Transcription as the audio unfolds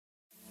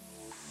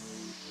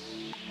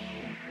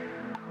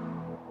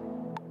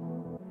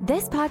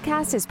This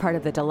podcast is part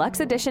of the Deluxe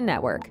Edition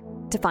Network.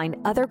 To find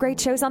other great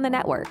shows on the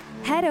network,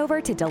 head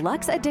over to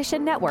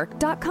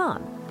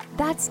deluxeeditionnetwork.com.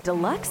 That's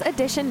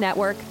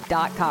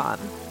deluxeeditionnetwork.com.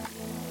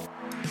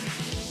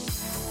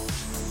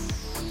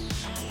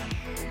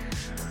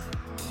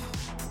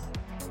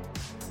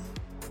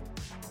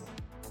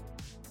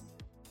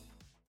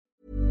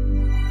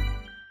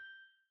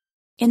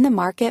 In the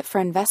market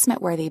for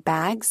investment-worthy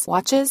bags,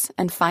 watches,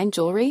 and fine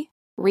jewelry,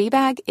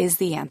 Rebag is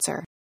the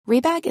answer.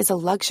 Rebag is a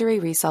luxury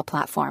resale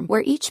platform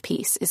where each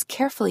piece is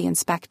carefully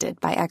inspected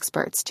by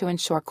experts to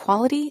ensure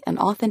quality and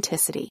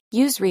authenticity.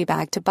 Use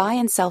Rebag to buy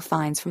and sell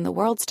finds from the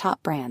world's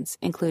top brands,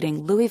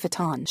 including Louis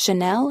Vuitton,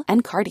 Chanel,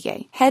 and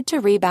Cartier. Head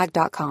to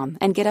Rebag.com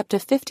and get up to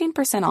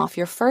 15% off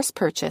your first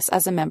purchase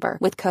as a member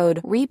with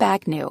code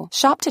REBAGNEW.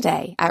 Shop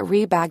today at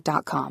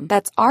Rebag.com.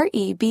 That's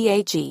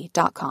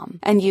REBAG.com.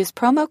 And use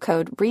promo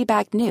code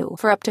REBAGNEW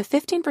for up to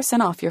 15%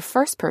 off your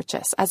first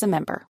purchase as a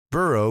member.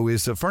 Burrow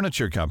is a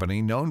furniture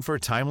company known for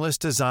timeless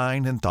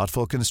design and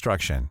thoughtful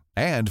construction,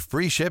 and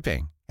free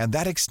shipping, and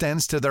that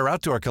extends to their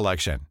outdoor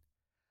collection.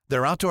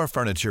 Their outdoor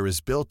furniture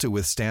is built to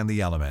withstand the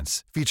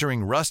elements,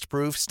 featuring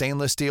rust-proof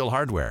stainless steel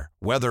hardware,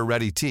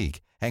 weather-ready teak,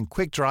 and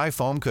quick-dry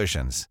foam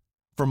cushions.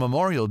 For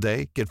Memorial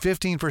Day, get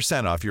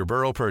 15% off your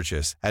Burrow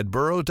purchase at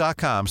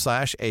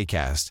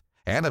burrow.com/ACAST,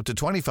 and up to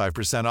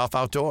 25% off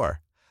outdoor.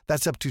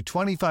 That's up to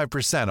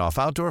 25% off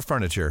outdoor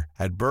furniture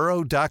at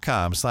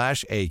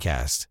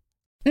burrow.com/ACAST.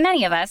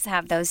 Many of us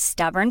have those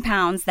stubborn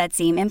pounds that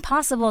seem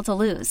impossible to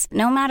lose,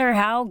 no matter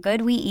how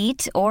good we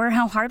eat or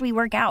how hard we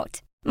work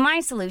out. My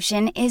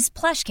solution is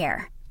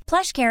PlushCare.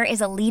 PlushCare is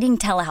a leading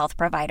telehealth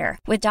provider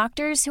with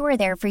doctors who are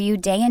there for you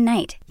day and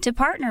night to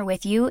partner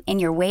with you in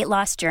your weight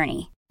loss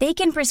journey. They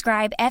can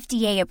prescribe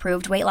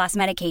FDA-approved weight loss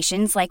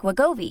medications like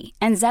Wegovy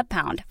and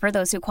Zepbound for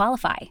those who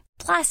qualify.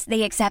 Plus,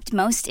 they accept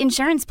most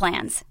insurance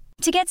plans.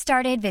 To get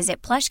started,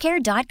 visit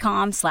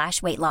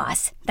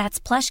plushcare.com/weightloss.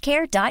 That's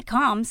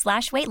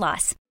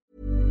plushcare.com/weightloss.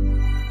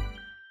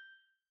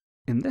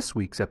 In this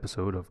week's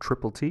episode of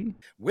Triple T,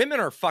 women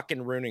are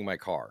fucking ruining my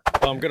car.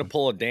 I'm going to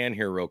pull a Dan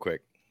here real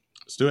quick.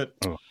 Let's do it.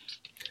 Oh.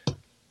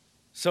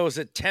 So is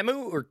it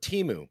Temu or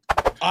Timu?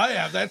 I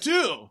have that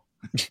too.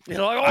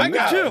 You're like, oh, me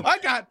too.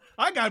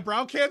 I got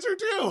brown cancer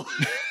too.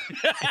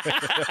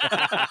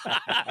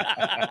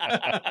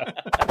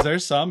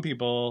 There's some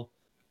people,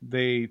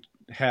 they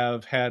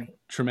have had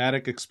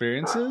traumatic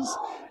experiences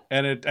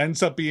and it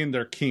ends up being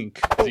their kink.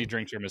 He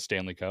drinks from his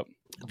Stanley Cup.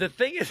 The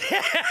thing is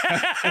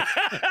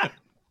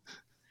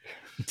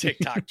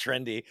TikTok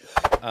trendy.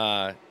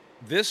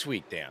 This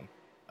week, Dan,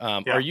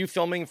 are you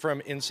filming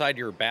from inside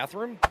your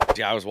bathroom?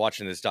 Yeah, I was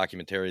watching this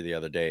documentary the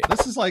other day.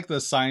 This is like the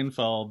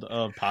Seinfeld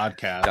of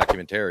podcast.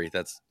 Documentary,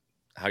 that's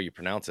how you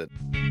pronounce it.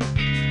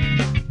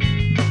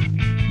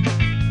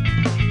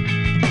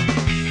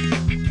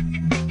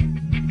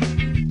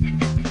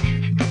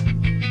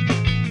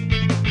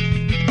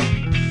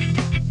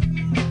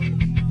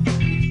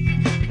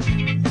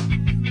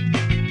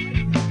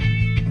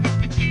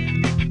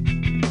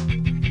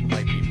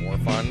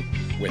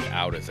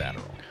 Without his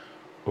Adderall.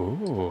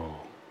 Oh,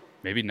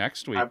 maybe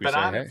next week. I've been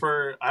on it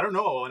for, I don't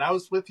know. When I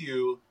was with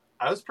you,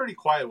 I was pretty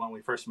quiet when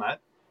we first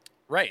met.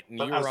 Right. And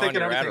you were on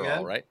your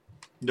Adderall, right?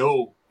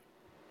 No.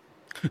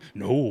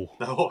 No,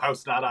 I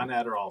was not on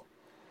Adderall.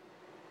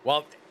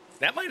 Well,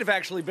 that might have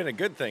actually been a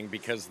good thing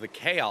because the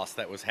chaos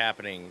that was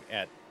happening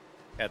at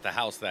the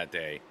house that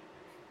day,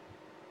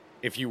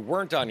 if you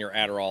weren't on your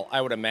Adderall,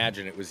 I would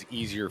imagine it was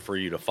easier for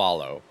you to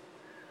follow.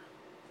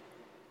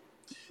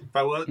 If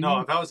I was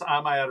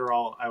on my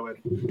Adderall, I would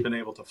have been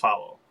able to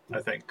follow,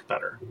 I think,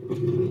 better.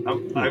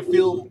 I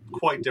feel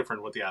quite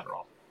different with the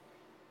Adderall.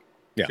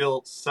 Yeah. I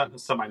feel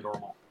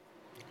semi-normal.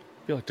 I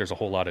feel like there's a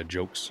whole lot of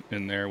jokes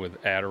in there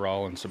with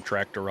Adderall and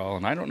Subtractorol,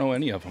 and I don't know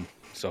any of them.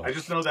 So I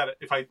just know that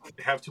if I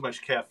have too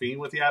much caffeine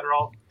with the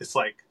Adderall, it's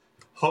like,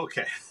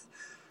 okay.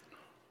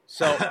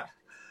 So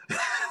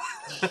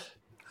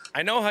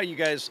I know how you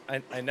guys,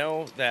 I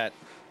know that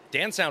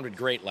Dan sounded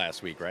great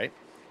last week, right?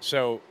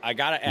 So I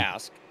got to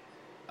ask,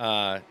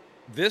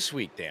 this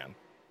week, Dan,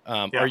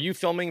 are you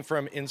filming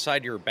from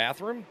inside your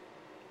bathroom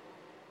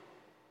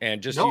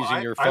and just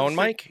using your phone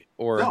mic?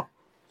 Or no,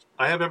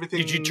 I have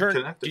everything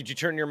connected. Did you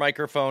turn your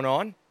microphone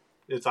on?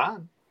 It's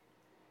on.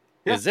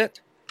 Yeah. Is it?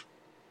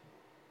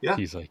 Yeah.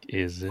 He's like,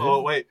 is it?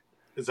 Oh, wait.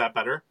 Is that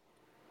better?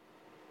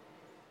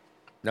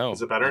 No.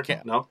 Is it better?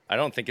 No. I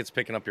don't think it's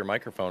picking up your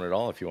microphone at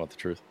all, if you want the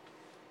truth.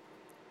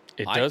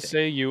 It does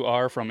say you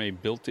are from a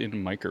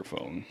built-in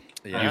microphone.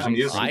 Yeah.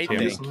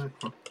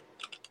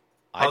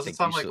 How does it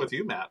sound like with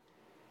you, Matt?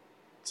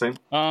 Same?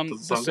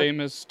 The same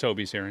as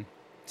Toby's hearing.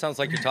 Sounds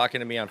like you're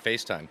talking to me on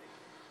FaceTime.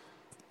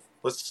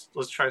 Let's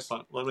try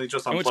some. Let me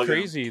just unplug it. What's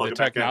crazy, the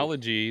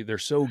technology, they're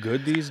so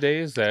good these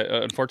days that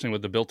unfortunately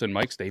with the built-in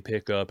mics, they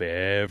pick up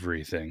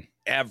everything.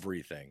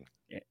 Everything.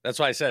 That's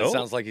why I said it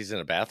sounds like he's in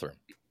a bathroom.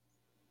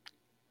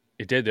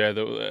 It did.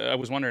 I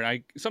was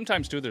wondering,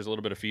 sometimes too, there's a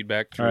little bit of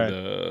feedback through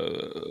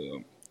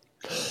the...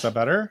 Is that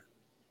better?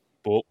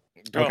 Oh,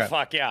 okay.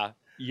 Fuck yeah.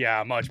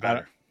 Yeah, much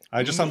better.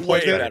 I just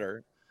unplugged it.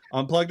 Better.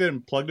 unplugged it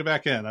and plugged it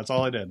back in. That's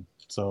all I did.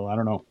 So I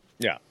don't know.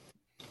 Yeah.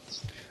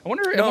 I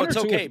wonder. No, it's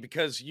okay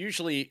because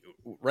usually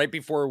right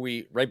before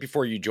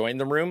you join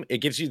the room, it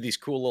gives you these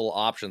cool little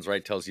options,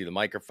 right? It tells you the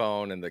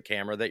microphone and the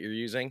camera that you're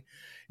using,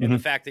 and the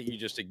fact that you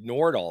just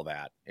ignored all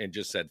that and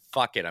just said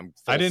 "fuck it,"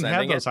 I didn't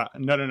have those.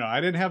 No. I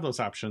didn't have those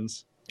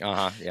options.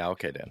 Yeah.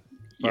 Okay, Dan.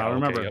 Yeah, I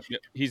remember. Okay,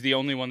 yep. He's the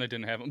only one that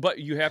didn't have them. But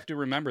you have to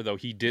remember, though,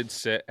 he did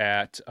sit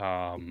at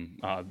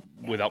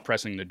without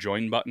pressing the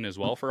join button as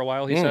well for a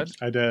while. He said,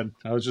 "I did.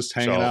 I was just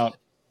hanging out."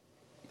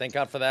 Thank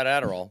God for that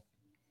Adderall.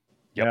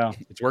 Yep. Yeah,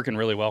 it's working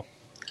really well.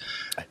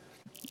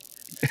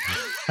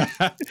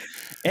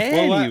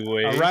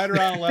 Anyway, right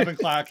around 11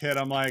 o'clock hit.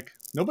 I'm like,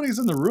 nobody's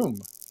in the room.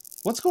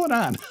 What's going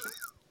on?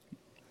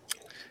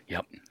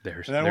 Yep.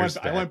 And then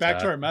I went back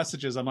to our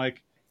messages. I'm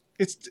like,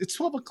 it's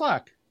 12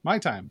 o'clock my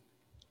time.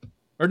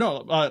 Or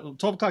no,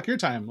 12 o'clock your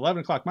time,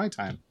 11 o'clock my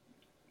time.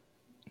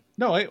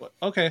 No, wait,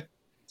 okay.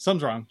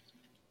 Something's wrong.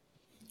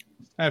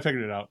 I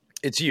figured it out.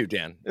 It's you,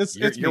 Dan.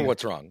 You're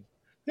what's wrong.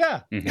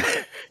 Yeah.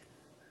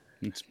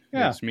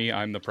 It's me.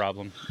 I'm the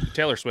problem.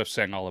 Taylor Swift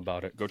sang all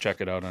about it. Go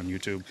check it out on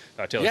YouTube.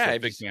 Taylor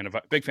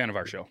Swift, big fan of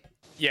our show.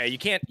 Yeah, you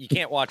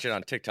can't watch it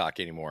on TikTok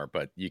anymore,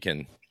 but you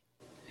can.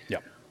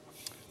 Yep.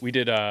 We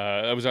did.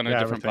 I was on a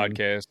different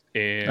podcast,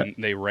 and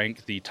they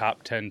rank the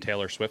top 10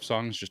 Taylor Swift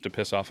songs just to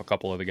piss off a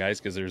couple of the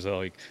guys because there's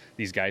like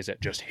these guys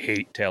that just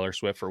hate Taylor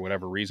Swift for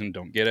whatever reason,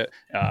 don't get it.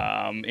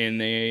 And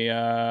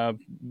they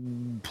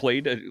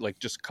played like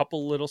just a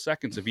couple little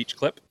seconds of each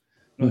clip.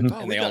 Like,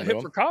 and they got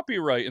hit for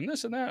copyright and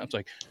this and that. It's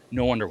like,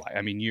 no wonder why.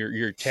 I mean,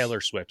 you're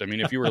Taylor Swift. I mean,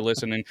 if you were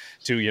listening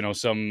to,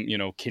 some,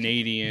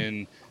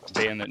 Canadian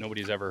band that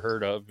nobody's ever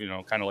heard of,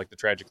 kind of like the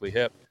Tragically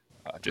Hip,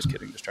 just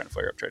kidding, just trying to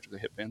fire up Tragically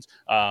Hip bands,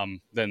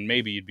 then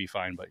maybe you'd be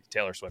fine. But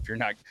Taylor Swift, you're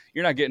not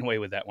getting away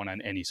with that one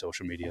on any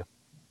social media.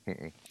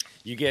 Mm-mm.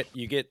 You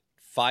get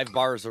 5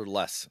 bars or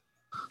less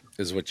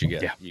is what you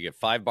get. Yeah. You get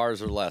 5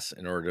 bars or less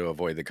in order to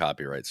avoid the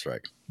copyright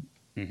strike.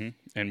 Mm-hmm.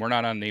 And we're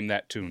not on Name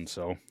That Tune,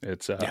 so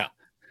it's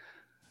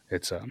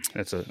that's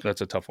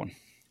a tough one,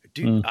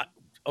 dude.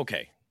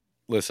 Okay,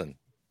 listen.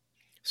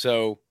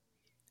 So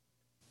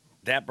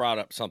that brought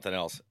up something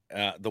else.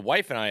 The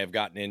wife and I have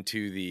gotten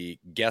into the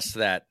Guess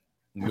That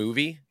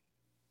movie,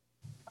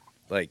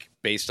 like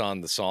based on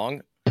the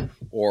song,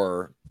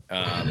 or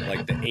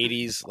like the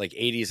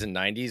 80s and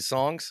 90s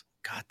songs.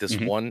 God, this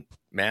one,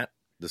 Matt,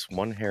 this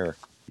one hair.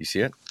 You see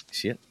it?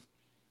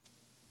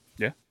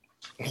 Yeah.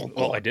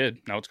 Well, I did.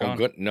 Now it's gone. Oh,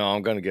 good. No,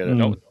 I'm gonna get it.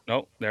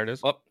 No, there it is.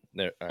 Oh,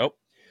 there. Right. Oh.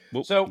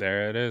 So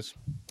there it is.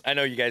 I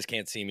know you guys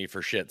can't see me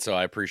for shit, so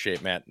I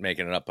appreciate Matt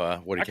making it up.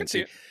 What he can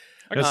see.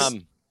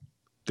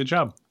 Good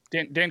job,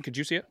 Dan. Could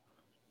you see it?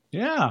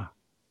 Yeah.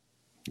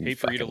 Hate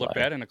for you to look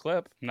bad in a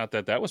clip. Not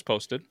that was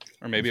posted,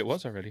 or maybe it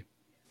was already.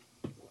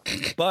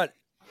 But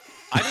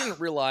I didn't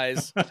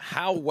realize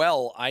how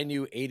well I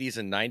knew 80s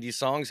and 90s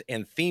songs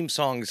and theme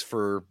songs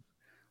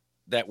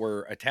that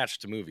were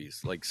attached to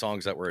movies, like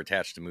songs that were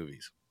attached to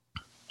movies,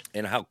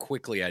 and how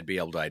quickly I'd be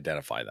able to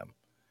identify them.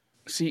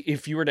 See,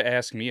 if you were to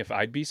ask me if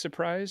I'd be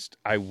surprised,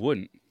 I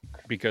wouldn't,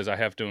 because I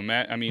have to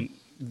imagine. I mean,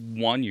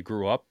 1, you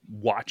grew up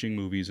watching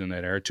movies in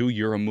that era. 2,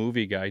 you're a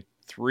movie guy.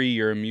 3,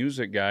 you're a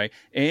music guy.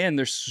 And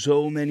there's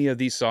so many of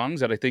these songs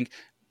that I think,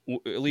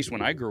 at least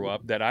when I grew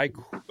up, that I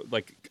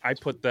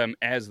put them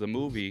as the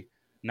movie,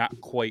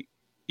 not quite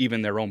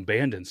even their own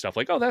band and stuff.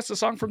 Like, oh, that's the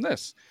song from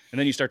this. And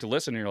then you start to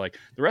listen and you're like,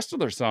 the rest of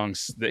their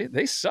songs,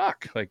 they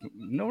suck. Like,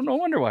 no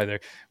wonder why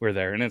we're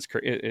there. And it's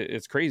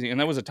crazy. And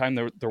that was a time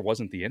there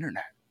wasn't the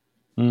internet.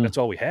 That's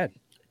all we had.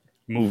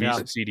 Movies,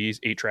 CDs,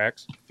 8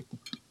 tracks.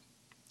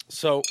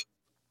 So,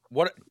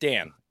 what,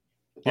 Dan?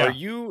 Yeah.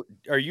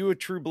 Are you a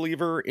true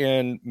believer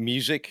in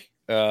music?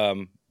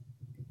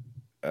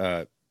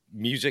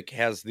 Music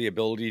has the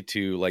ability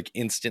to like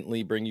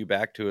instantly bring you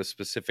back to a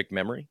specific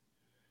memory.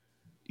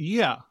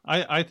 Yeah,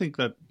 I think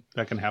that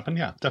can happen.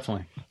 Yeah,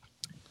 definitely.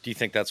 Do you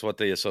think that's what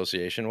the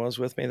association was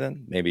with me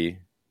then? Maybe.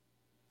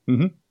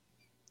 Mm-hmm.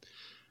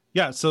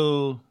 Yeah.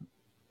 So,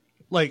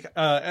 like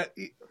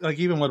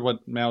even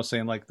what Matt was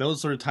saying, like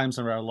those are times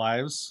in our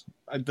lives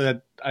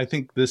that I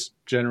think this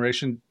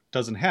generation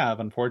doesn't have.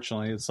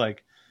 Unfortunately, it's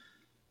like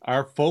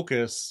our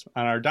focus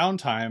on our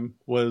downtime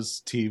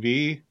was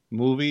TV,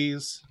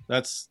 movies.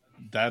 That's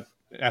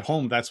at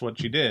home. That's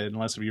what you did,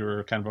 unless if you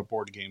were kind of a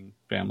board game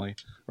family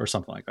or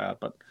something like that.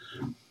 But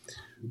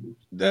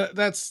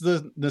that's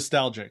the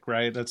nostalgic,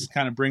 right? That's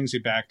kind of brings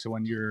you back to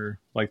when you're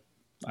like,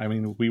 I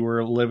mean, we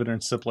were living in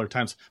simpler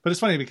times, but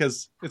it's funny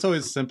because it's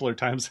always simpler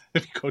times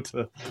if you go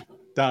to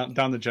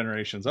down the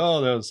generations.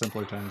 Oh, those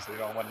simpler times,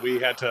 when we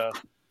had to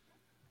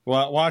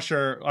wash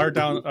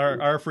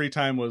our free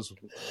time was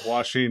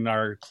washing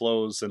our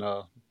clothes in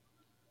a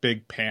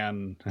big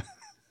pan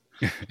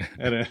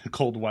in a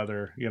cold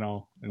weather,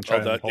 and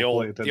trying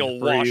the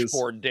old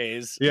washboard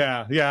days.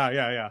 Yeah.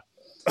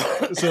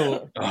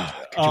 So, could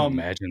you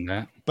imagine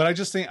that? But I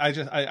just think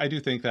I do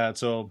think that.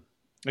 So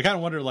I kind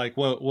of wonder like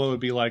what would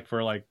be like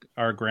for like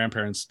our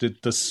grandparents. Did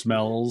the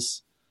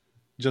smells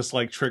just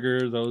like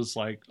trigger those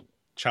like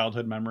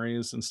childhood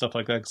memories and stuff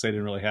like that? Because they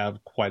didn't really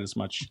have quite as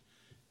much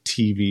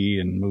TV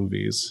and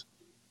movies.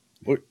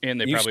 And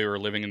they probably were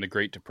living in the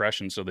Great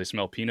Depression, so they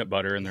smell peanut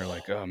butter, and they're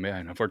like, "Oh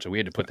man, unfortunately, we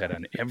had to put that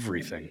on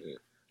everything."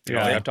 You know,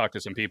 I've talked to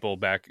some people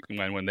back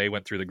when they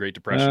went through the Great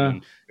Depression,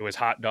 and it was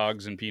hot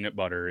dogs and peanut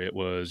butter. It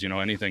was,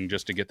 anything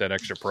just to get that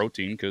extra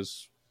protein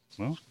because,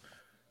 well,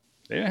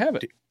 they didn't have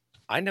it.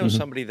 I know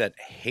somebody that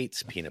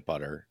hates peanut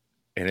butter,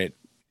 and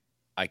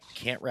I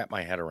can't wrap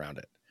my head around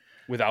it.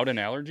 Without an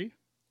allergy?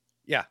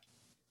 Yeah,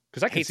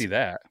 because I can see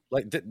that.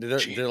 Like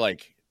they're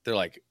like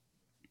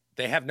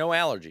they have no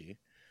allergy.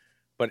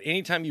 But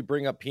anytime you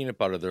bring up peanut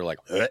butter, they're like,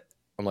 what?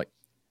 I'm like,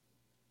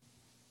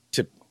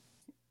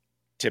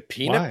 to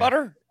peanut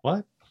butter?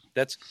 What?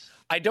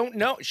 I don't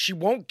know. She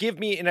won't give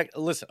me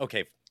listen,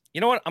 okay.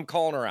 You know what? I'm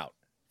calling her out.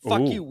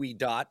 Fuck you, Wee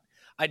Dot.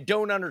 I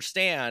don't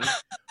understand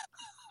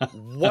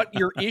what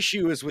your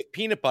issue is with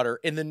peanut butter.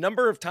 And the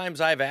number of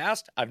times I've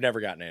asked, I've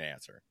never gotten an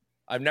answer.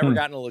 I've never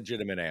gotten a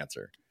legitimate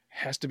answer.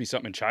 Has to be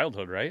something in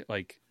childhood, right?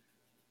 Like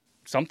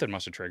something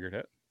must have triggered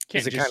it.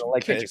 Can't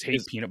just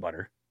hate peanut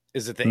butter.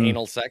 Is it the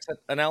anal sex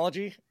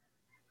analogy?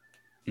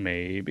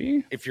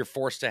 Maybe. If you're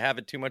forced to have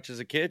it too much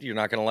as a kid, you're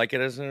not going to like it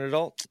as an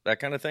adult?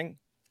 That kind of thing?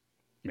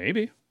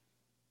 Maybe.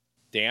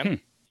 Dan?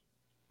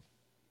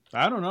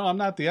 I don't know. I'm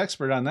not the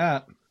expert on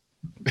that.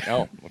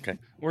 Oh, okay.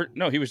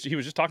 He was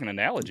just talking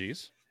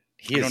analogies.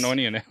 You don't know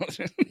any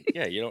analogies?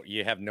 Yeah,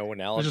 you have no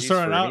analogies for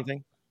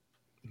anything?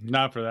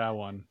 Not for that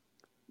one.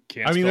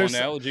 Can't spell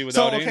analogy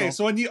without anal.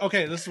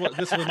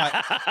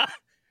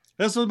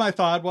 This was my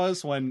thought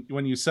was when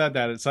you said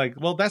that. It's like,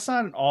 well, that's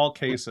not in all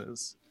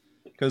cases,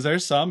 because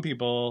there's some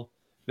people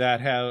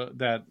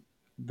that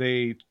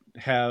they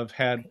have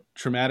had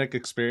traumatic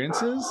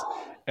experiences,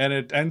 and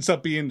it ends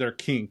up being their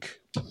kink.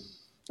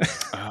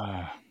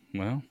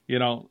 Well,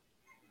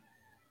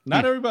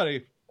 not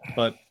everybody,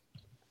 but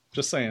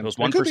just saying, those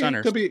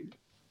 1%ers could be.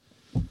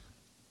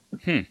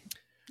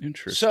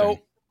 Interesting.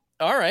 So,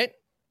 all right,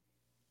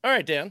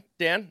 Dan.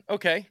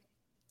 Okay,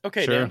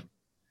 sure. Dan.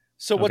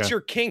 So, what's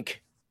your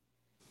kink?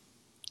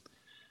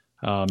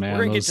 Oh man,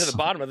 we're gonna get to the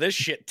bottom of this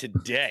shit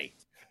today.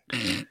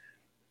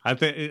 I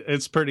think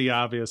it's pretty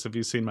obvious if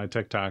you've seen my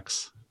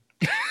TikToks.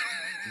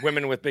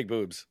 Women with big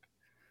boobs.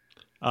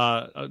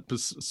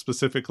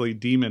 Specifically,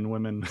 demon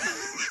women.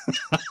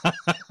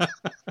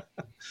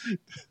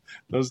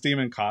 Those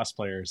demon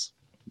cosplayers.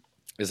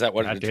 Is that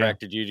what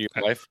attracted you to your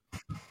wife?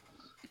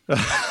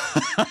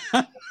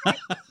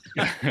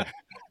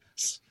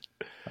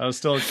 I was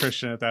still a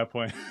Christian at that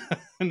point.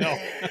 No.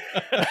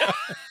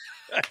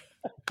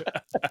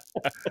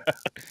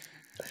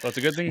 Well, it's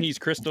a good thing he's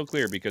crystal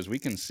clear because we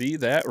can see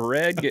that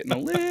red getting a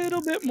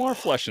little bit more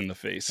flesh in the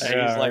face. And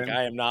he's like,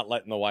 I am not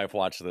letting the wife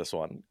watch this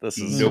one. This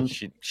is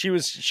she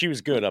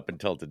was good up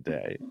until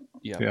today.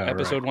 Yeah,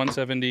 episode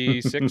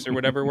 176 or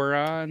whatever we're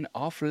on,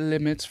 off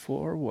limits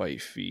for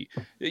wifey.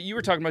 You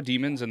were talking about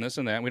demons and this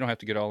and that. We don't have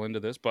to get all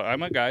into this, but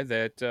I'm a guy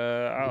that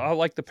I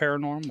like the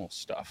paranormal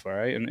stuff. All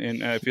right,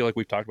 and I feel like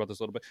we've talked about this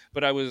a little bit.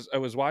 But I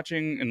was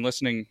watching and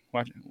listening,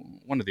 one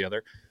or the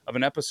other, of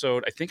an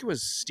episode. I think it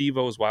was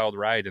Steve-O's Wild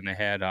Ride, and they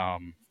had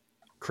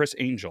Chris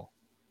Angel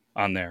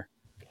on there.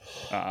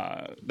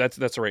 That's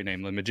the right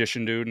name, the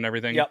magician dude and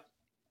everything. Yep.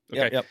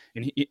 Okay. Yep.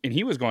 And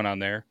he was going on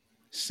there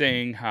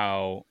saying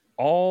how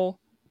all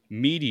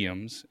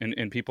mediums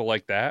and people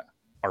like that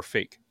are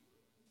fake.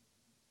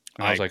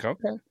 And I was like,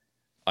 okay.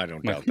 I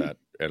don't doubt that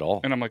at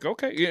all. And I'm like,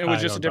 okay. It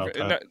was just a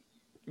different.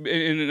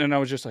 And I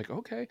was just like,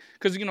 okay,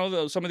 because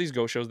some of these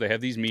ghost shows, they have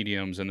these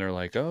mediums, and they're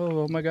like,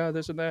 oh my god,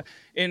 this and that.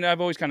 And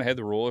I've always kind of had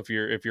the rule: if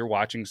you're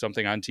watching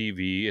something on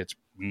TV, it's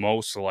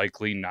most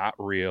likely not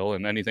real,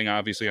 and anything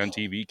obviously on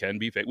TV can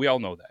be fake. We all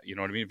know that, you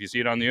know what I mean? If you see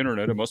it on the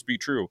internet, it must be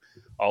true.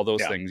 All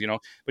those things,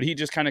 But he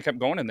just kind of kept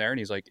going in there, and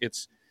he's like,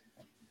 it's.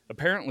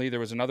 Apparently, there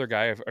was another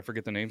guy, I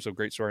forget the name, so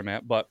great story,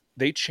 Matt, but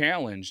they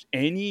challenged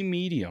any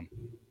medium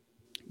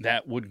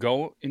that would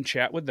go and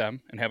chat with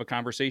them and have a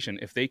conversation.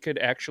 If they could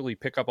actually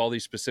pick up all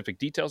these specific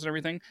details and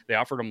everything, they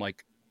offered them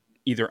like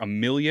either $1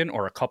 million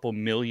or a couple $1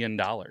 million.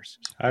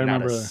 I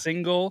remember Not a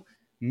single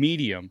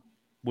medium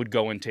would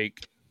go and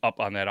take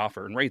up on that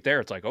offer. And right there,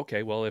 it's like,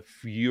 okay, well,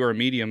 if you're a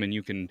medium and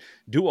you can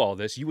do all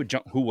this, you would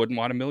jump. Who wouldn't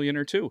want $1 million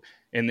or $2 million?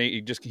 And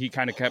he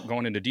kind of kept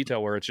going into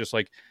detail where it's just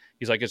like,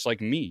 he's like, it's like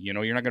me, you're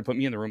not going to put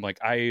me in the room. Like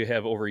I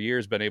have over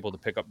years been able to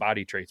pick up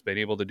body traits, been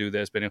able to do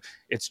this,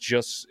 it's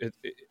just,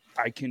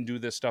 I can do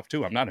this stuff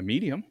too. I'm not a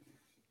medium,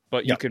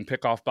 but you can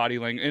pick off body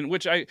language, and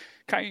which I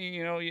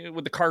kind of,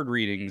 with the card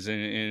readings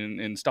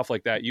and stuff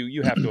like that,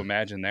 you have to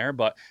imagine there.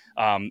 But,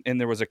 and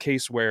there was a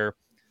case where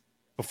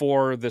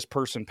before this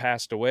person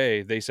passed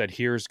away, they said,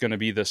 here's going to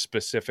be the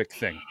specific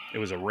thing. It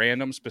was a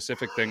random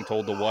specific thing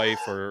told the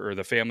wife or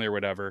the family or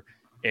whatever,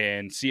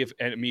 and see if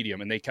a medium,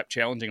 and they kept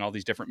challenging all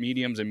these different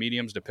mediums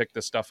to pick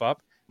this stuff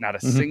up. Not a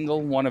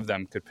single one of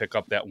them could pick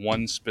up that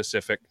one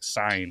specific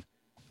sign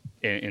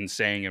in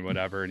saying and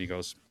whatever. And he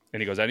goes,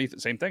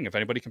 same thing. If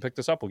anybody can pick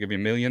this up, we'll give you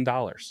 $1 million.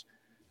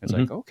 It's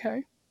like,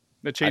 okay,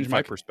 that changed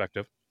my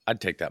perspective.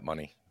 I'd take that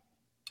money.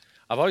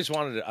 I've always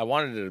I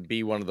wanted to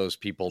be one of those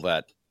people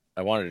that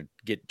I wanted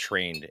to get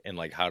trained in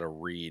like how to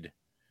read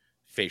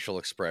facial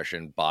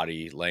expression,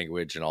 body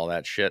language, and all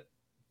that shit.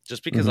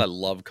 Just because I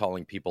love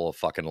calling people a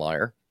fucking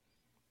liar.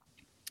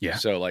 Yeah.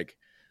 So like,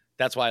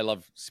 that's why I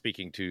love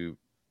speaking to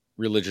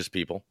religious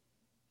people.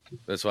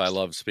 That's why I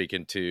love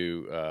speaking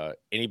to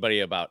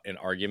anybody about an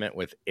argument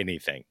with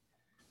anything.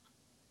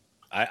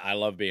 I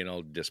love being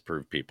able to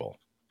disprove people.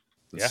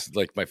 It's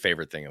like my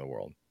favorite thing in the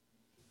world.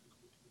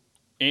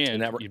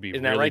 And you'd be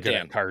really right, good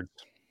Dan? at cards.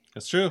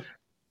 That's true.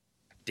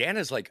 Dan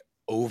is like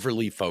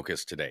overly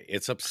focused today.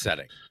 It's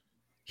upsetting.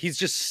 He's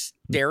just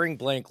staring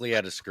blankly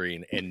at a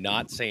screen and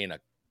not saying a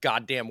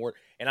goddamn word.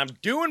 And I'm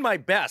doing my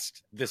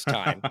best this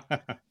time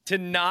to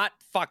not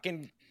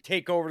fucking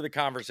take over the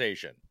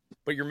conversation.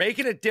 But you're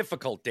making it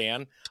difficult,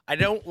 Dan. I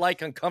don't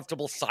like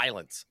uncomfortable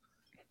silence.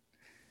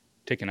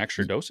 Take an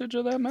extra dosage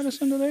of that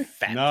medicine today?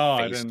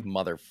 Fat-faced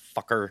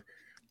motherfucker.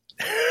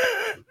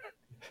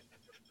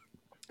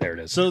 There it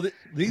is. So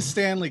these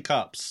Stanley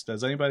Cups,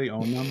 does anybody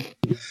own them?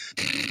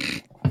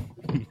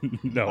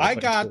 No. I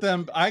got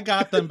them. I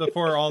got them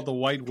before all the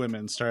white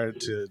women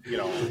started to,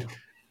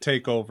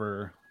 take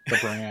over the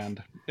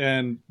brand.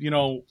 And,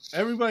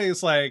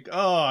 everybody's like,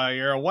 oh,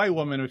 you're a white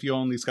woman if you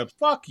own these cups.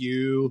 Fuck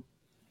you.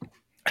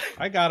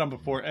 I got them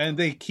before. And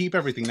they keep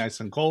everything nice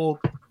and cold.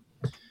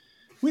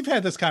 We've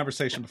had this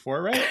conversation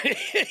before, right?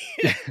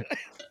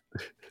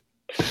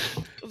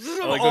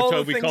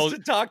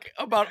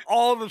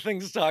 All the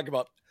things to talk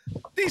about.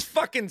 These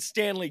fucking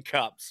Stanley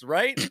Cups,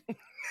 right?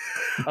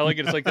 I like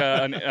it. It's like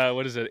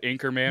what is it,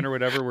 Anchorman or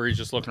whatever, where he's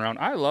just looking around.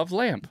 I love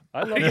lamp.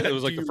 I love it. It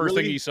was like the first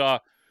thing he saw.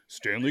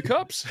 Stanley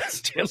Cups.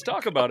 Let's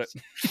talk about it.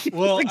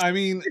 Well, I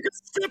mean,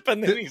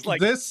 and then he's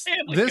like, this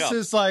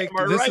is like.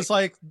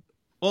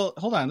 Well,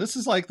 hold on. This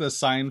is like the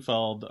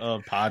Seinfeld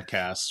of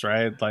podcasts,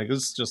 right? Like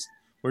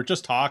we're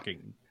just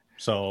talking.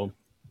 So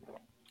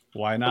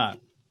why not?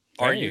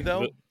 Are you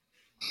though?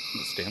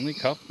 The Stanley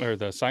Cup or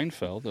the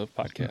Seinfeld of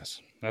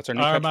podcasts. That's our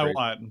new Am I catchphrase.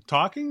 what?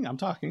 Talking? I'm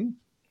talking.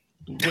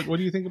 What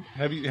do you think?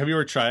 Have you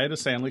ever tried a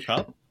Stanley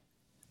Cup?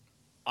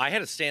 I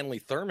had a Stanley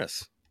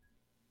thermos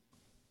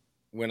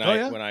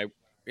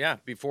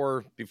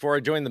before I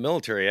joined the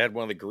military. I had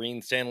one of the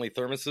green Stanley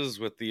thermoses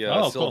with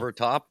the silver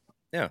top.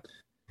 Yeah.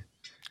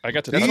 I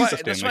got to.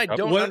 That's why I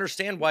don't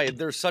understand why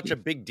there's such a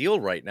big deal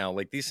right now.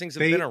 Like these things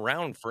have been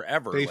around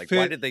forever. Like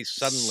why did they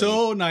suddenly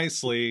so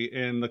nicely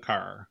in the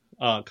car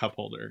cup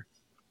holder?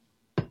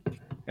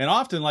 And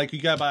often, like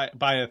you got to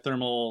buy a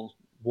thermal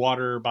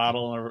water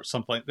bottle or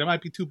something. They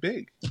might be too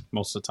big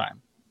most of the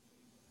time.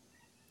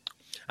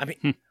 I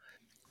mean,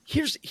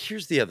 here's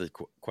the other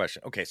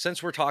question. Okay,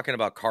 since we're talking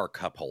about car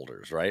cup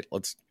holders, right?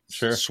 Let's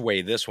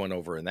sway this one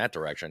over in that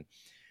direction.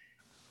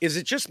 Is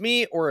it just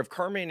me, or have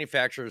car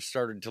manufacturers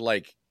started to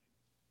like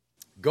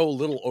go a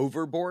little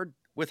overboard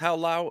with how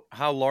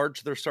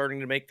large they're starting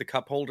to make the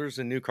cup holders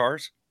in new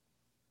cars?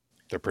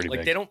 They're pretty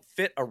big. They don't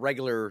fit a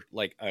regular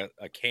like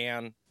a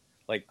can.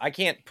 Like I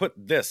can't put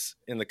this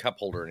in the cup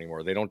holder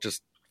anymore. They don't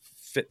just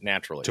fit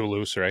naturally. Too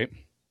loose, right?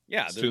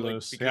 Yeah, it's too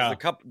loose. Because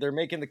they're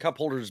making the cup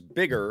holders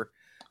bigger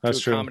to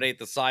accommodate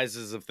the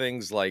sizes of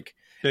things like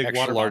big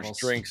extra large bottles.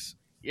 Drinks.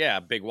 Yeah,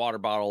 big water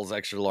bottles,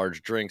 extra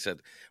large drinks.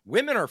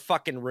 Women are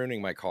fucking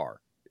ruining my car,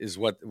 is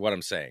what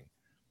I'm saying.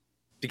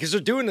 Because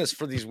they're doing this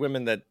for these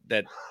women that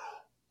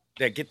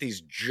get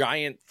these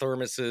giant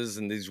thermoses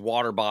and these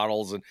water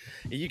bottles, and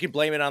you can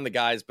blame it on the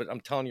guys, but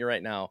I'm telling you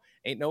right now,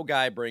 ain't no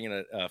guy bringing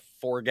a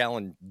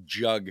 4-gallon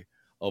jug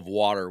of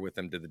water with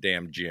them to the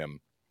damn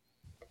gym.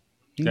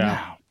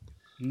 Yeah.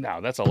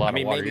 No, that's a lot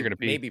of water. You're going to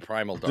be maybe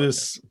Primal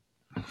Darkness.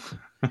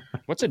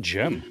 What's a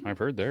gym? I've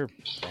heard there.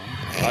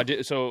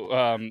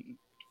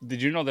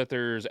 Did you know that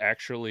there's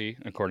actually,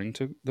 according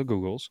to the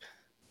Googles,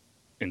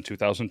 in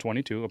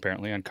 2022,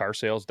 apparently on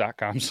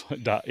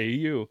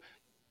carsales.com.au,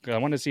 I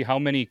want to see how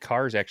many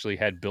cars actually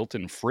had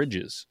built-in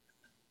fridges.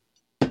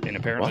 And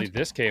apparently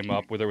this came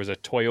up where there was a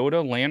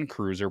Toyota Land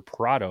Cruiser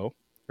Prado,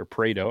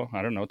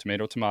 I don't know,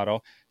 tomato.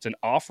 It's an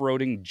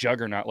off-roading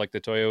juggernaut like the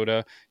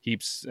Toyota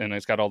Heaps, and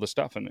it's got all the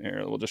stuff in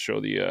there. We'll just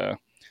show they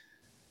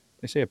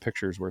say a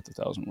picture is worth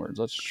 1,000 words.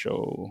 Let's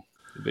show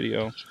the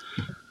video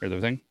or the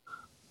thing.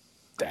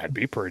 That'd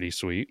be pretty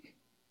sweet.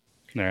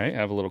 All right,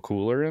 have a little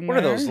cooler in there.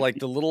 What are those, like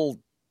the little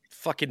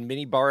fucking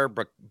mini bar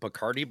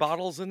Bacardi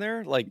bottles in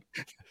there? Like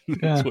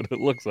that's what it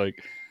looks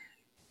like.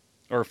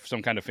 Or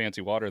some kind of fancy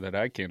water that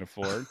I can't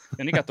afford.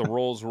 And you got the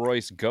Rolls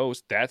Royce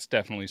Ghost. That's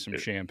definitely some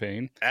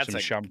champagne.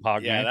 Some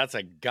champagne. Yeah, that's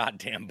a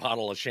goddamn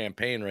bottle of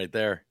champagne right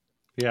there.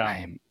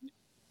 Yeah.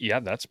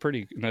 That's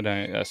pretty.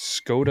 A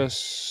Skoda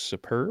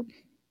Superb.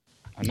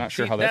 I'm not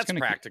sure how that's going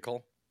to. That's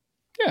practical.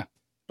 Yeah.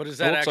 But is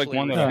that actually,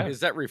 like is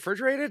that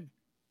refrigerated?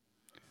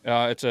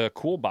 It's a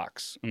cool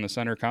box in the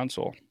center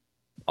console.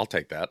 I'll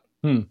take that.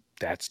 The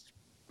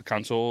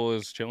console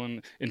is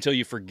chilling until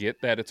you forget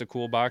that it's a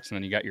cool box, and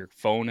then you got your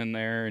phone in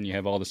there, and you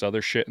have all this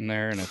other shit in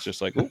there, and it's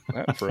just like, oh,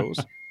 that froze.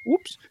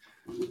 Whoops.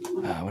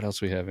 What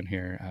else we have in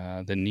here?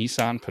 The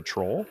Nissan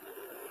Patrol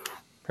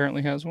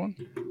apparently has one.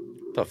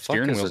 The fuck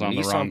steering is wheel's a on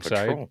Nissan the wrong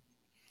Patrol?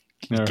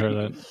 side. Never heard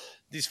of that.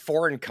 These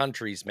foreign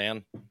countries,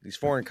 man. These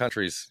foreign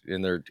countries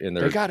in their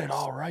they got it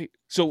all right.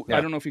 So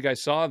I don't know if you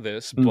guys saw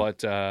this, but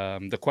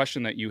the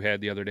question that you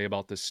had the other day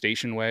about the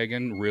station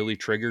wagon really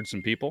triggered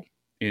some people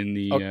in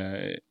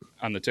the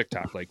on the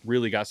TikTok. Like,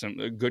 really got some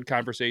good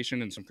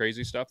conversation and some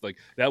crazy stuff. Like,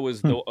 that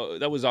was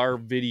that was our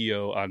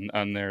video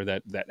on there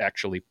that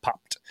actually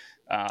popped.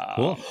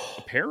 Cool.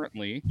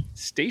 Apparently,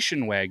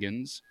 station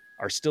wagons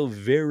are still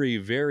very,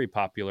 very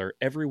popular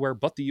everywhere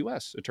but the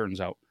U.S., it turns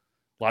out.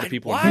 A lot of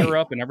people in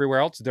Europe and everywhere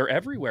else, they're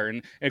everywhere.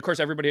 And of course,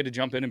 everybody had to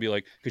jump in and be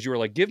like, because you were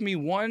like, give me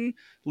one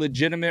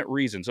legitimate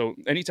reason. So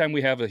anytime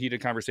we have a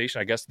heated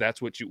conversation, I guess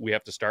that's what we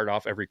have to start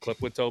off every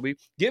clip with, Toby.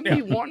 Give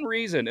me one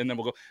reason. And then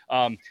we'll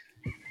go.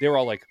 They were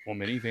all like, well,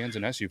 minivans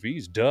and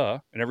SUVs, duh.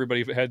 And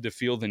everybody had to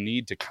feel the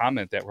need to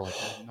comment that. We're like,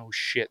 oh, no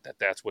shit,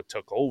 that's what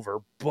took over.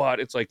 But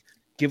it's like,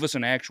 give us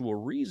an actual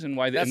reason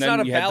why. That's and then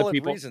not a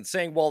valid reason.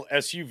 Saying, well,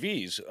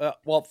 SUVs.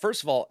 Well,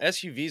 first of all,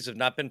 SUVs have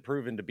not been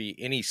proven to be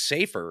any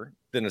safer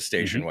than a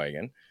station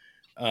wagon.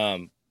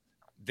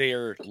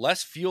 They're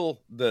less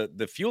fuel.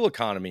 The fuel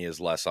economy is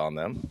less on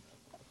them.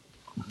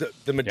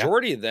 The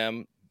majority of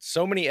them,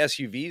 so many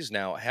SUVs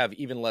now have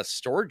even less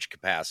storage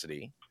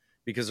capacity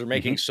because they're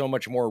making so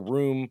much more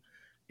room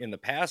in the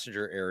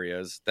passenger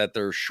areas that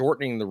they're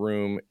shortening the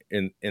room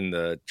in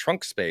the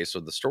trunk space or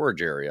the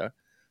storage area.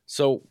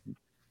 So.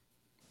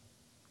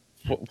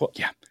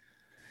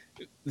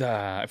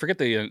 Yeah, I forget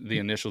the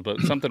initials,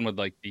 but something with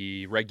like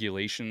the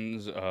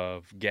regulations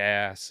of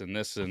gas and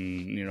this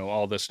and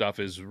all this stuff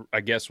is,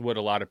 I guess, what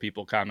a lot of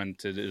people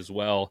commented as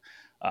well.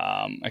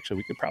 Actually,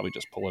 we could probably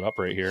just pull it up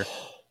right here.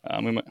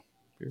 We might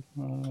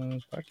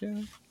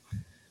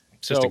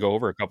just to go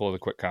over a couple of the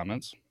quick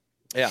comments.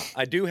 Yeah,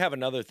 I do have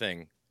another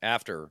thing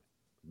after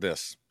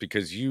this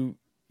because you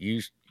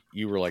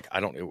were like,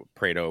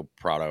 Prado,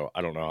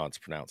 I don't know how it's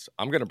pronounced.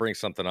 I'm going to bring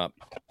something up.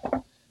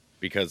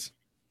 Because,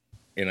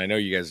 and I know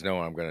you guys know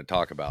what I'm going to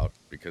talk about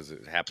because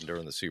it happened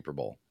during the Super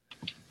Bowl.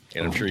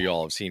 And I'm sure you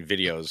all have seen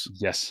videos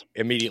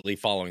immediately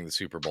following the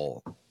Super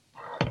Bowl.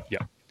 Yeah.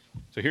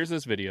 So here's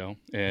this video.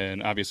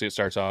 And obviously it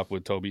starts off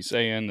with Toby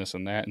saying this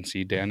and that. And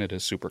see, Dan, it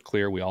is super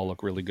clear. We all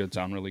look really good,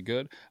 sound really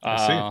good.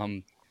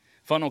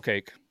 Funnel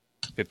cake,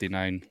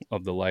 59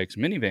 of the likes.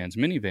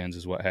 Minivans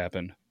is what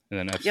happened. And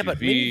then SUVs. Yeah, but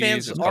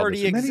minivans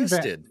already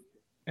existed.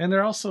 And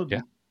they're also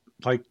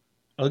like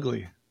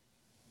ugly.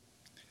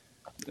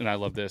 And I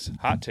love this.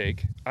 Hot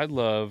take. I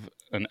love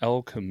an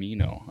El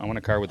Camino. I want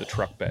a car with a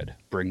truck bed.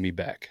 Bring me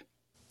back.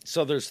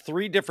 So there's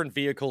 3 different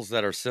vehicles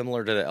that are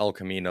similar to the El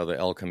Camino. The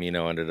El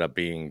Camino ended up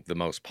being the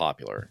most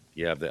popular.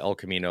 You have the El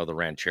Camino, the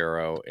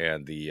Ranchero,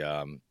 and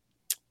the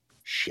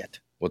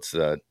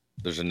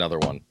there's another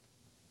one.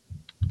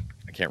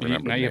 I can't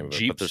remember. Now the you name have of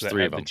Jeeps. But there's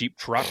 3 of them. The Jeep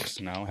trucks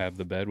now have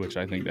the bed, which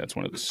I think that's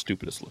one of the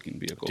stupidest looking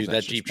vehicles. Dude,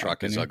 that Jeep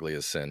truck is ugly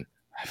as sin.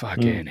 I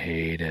fucking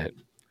hate it.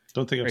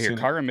 Don't think I've seen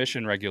car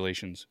emission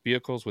regulations.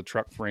 Vehicles with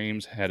truck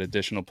frames had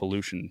additional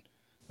pollution.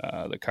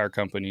 The car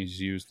companies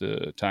used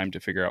the time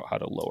to figure out how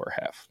to lower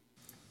half.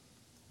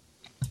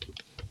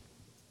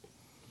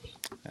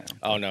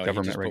 Oh no,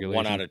 government he just put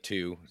 1 out of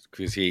 2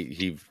 because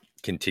he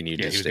continued.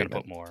 Yeah, he was going to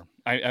put more.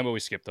 I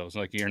always skip those.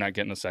 Like, you're not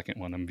getting a second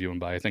one. I'm viewing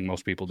by. I think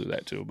most people do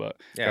that too. But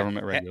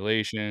government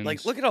regulations.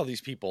 Like, look at all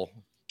these people.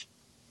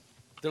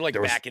 They're like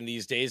back in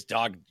these days.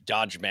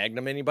 Dodge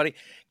Magnum. Anybody?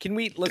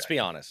 Let's be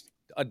honest.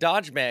 A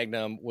Dodge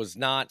Magnum was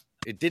not.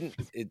 It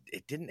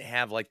didn't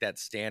have like that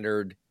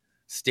standard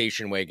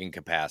station wagon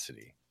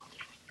capacity.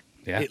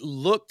 Yeah, it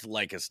looked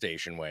like a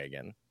station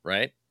wagon,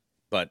 right?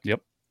 But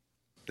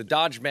the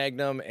Dodge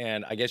Magnum,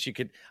 and I guess you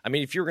could. I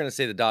mean, if you were going to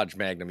say the Dodge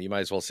Magnum, you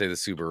might as well say the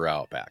Subaru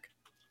Outback.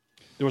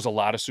 There was a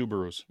lot of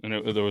Subarus, and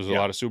there was a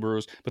lot of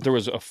Subarus, but there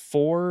was a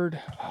Ford.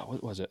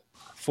 What was it?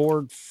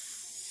 Ford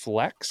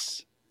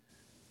Flex.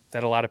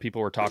 That a lot of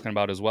people were talking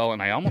about as well.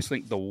 And I almost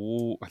think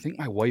I think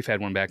my wife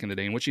had one back in the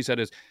day. And what she said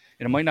is,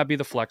 and it might not be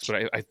the Flex,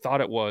 but I thought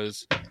it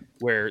was,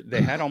 where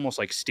they had almost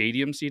like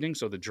stadium seating.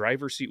 So the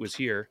driver's seat was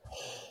here,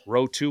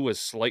 row 2 was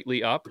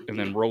slightly up, and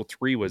then row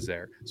 3 was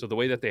there. So the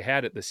way that they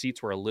had it, the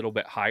seats were a little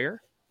bit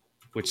higher,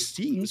 which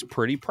seems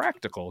pretty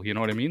practical. You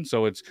know what I mean?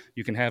 So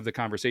you can have the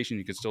conversation,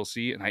 you can still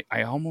see. And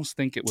I almost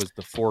think it was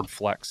the Ford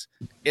Flex.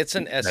 It's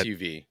an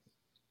SUV.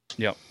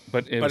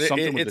 But it was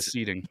something with the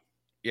seating.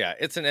 Yeah,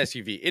 it's an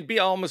SUV. It'd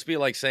almost be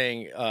like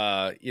saying,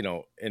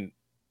 an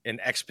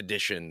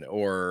Expedition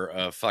or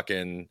a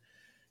fucking,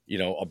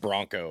 a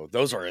Bronco.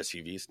 Those are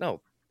SUVs. No,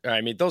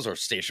 I mean, those are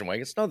station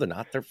wagons. No, they're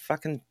not. They're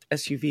fucking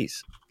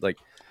SUVs. Like,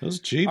 those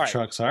Jeep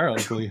trucks are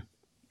ugly.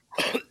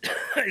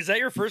 Is that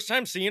your first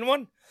time seeing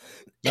one?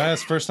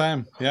 That's first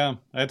time. Yeah,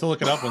 I had to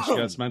look it up when you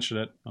guys mentioned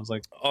it. I was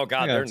like, oh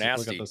god, they're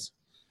nasty.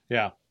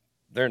 Yeah,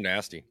 they're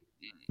nasty.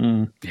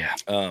 Yeah.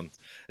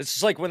 It's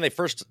just like when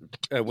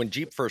when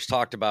Jeep first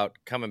talked about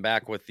coming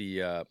back with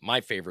the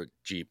my favorite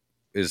Jeep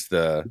is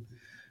the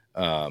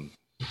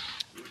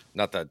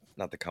not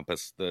the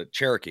Compass, the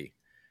Cherokee.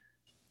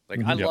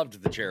 Like, I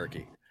loved the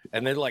Cherokee.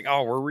 And they're like,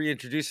 oh, we're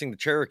reintroducing the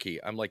Cherokee.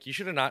 I'm like, you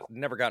should have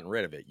never gotten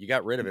rid of it. You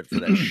got rid of it for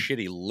that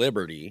shitty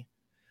Liberty.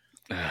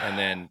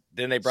 And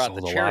then they brought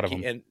the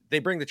Cherokee, and they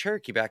bring the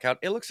Cherokee back out.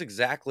 It looks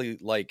exactly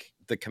like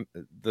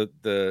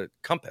the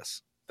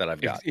Compass that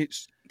I've got.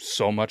 It's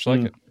so much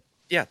like it.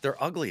 Yeah,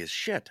 they're ugly as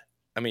shit.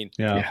 I mean,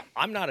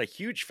 I'm not a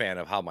huge fan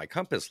of how my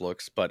Compass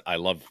looks, but I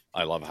love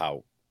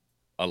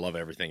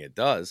everything it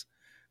does.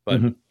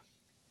 But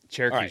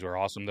Cherokees were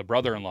awesome. The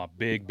brother-in-law,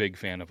 big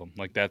fan of them.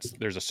 Like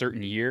there's a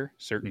certain year,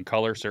 certain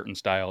color, certain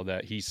style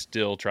that he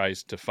still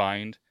tries to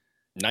find.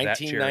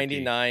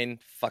 1999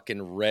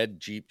 fucking red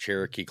Jeep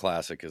Cherokee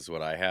Classic is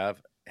what I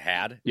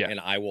had. Yeah. And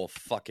I will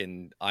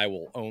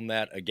own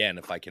that again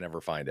if I can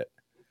ever find it.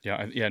 Yeah,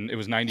 and it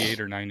was 98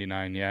 or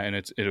 99, and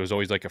it was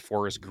always like a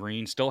forest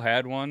green. Still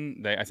had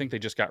one. I think they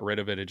just got rid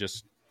of it.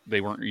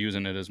 They weren't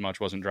using it as much,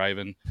 wasn't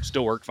driving.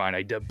 Still worked fine.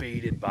 I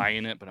debated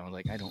buying it, but I was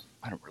like, I don't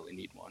really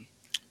need one.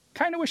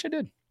 Kind of wish I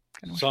did.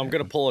 So I'm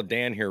going to pull a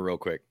Dan here real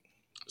quick.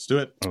 Let's do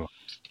it. Oh.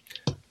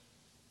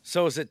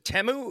 So is it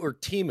Temu or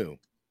Timu?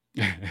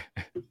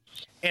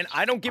 And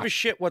I don't give a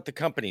shit what the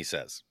company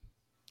says.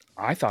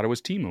 I thought it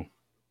was Timu.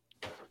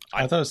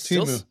 I thought it was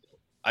Timu.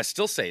 I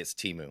still say it's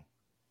Timu.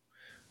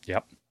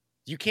 Yep.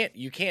 You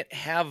can't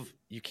have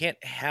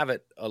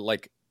it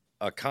like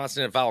a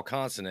consonant vowel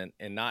consonant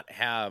and not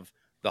have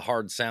the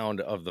hard sound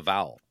of the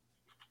vowel.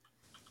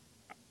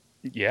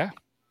 Yeah.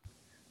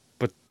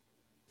 But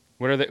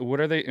what are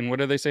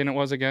they saying it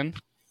was again?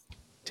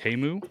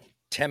 Temu?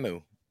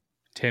 Temu.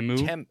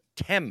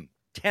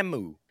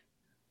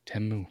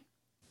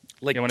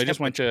 Like when I just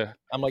went to,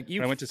 I'm like,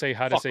 I went to say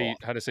how to say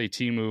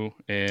Timu,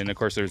 and of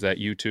course there's that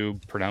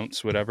YouTube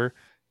pronounce whatever.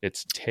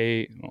 It's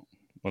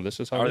Well, this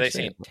is how they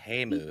saying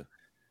Temu.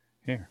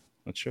 Here,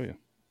 let's show you.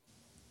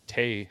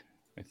 I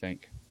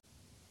think.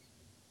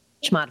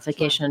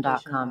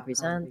 Modification.com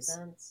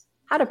presents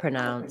how to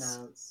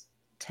pronounce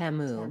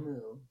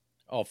Temu.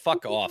 Oh,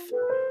 fuck off.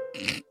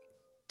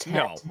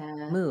 No.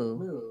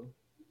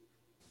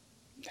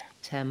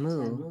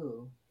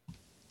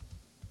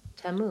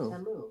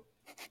 Temu.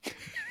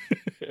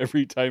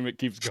 Every time it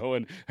keeps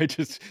going,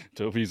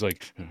 Toby's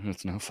like,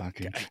 it's not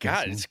fucking.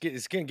 God, it's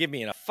going to give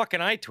me a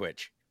fucking eye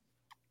twitch.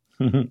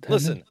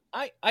 Listen,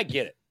 I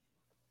get it.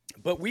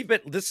 But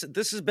this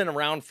has been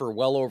around for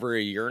well over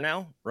a year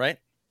now, right?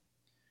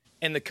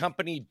 And the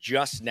company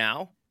just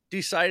now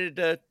decided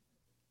to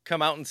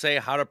come out and say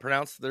how to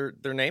pronounce their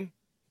name.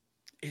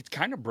 It's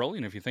kind of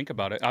brilliant if you think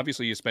about it.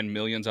 Obviously, you spend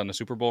millions on the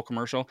Super Bowl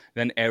commercial,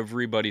 then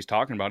everybody's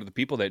talking about it. The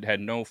people that had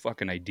no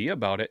fucking idea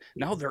about it,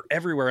 now they're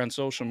everywhere on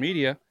social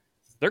media.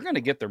 They're going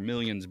to get their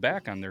millions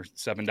back on their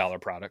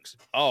 $7 products.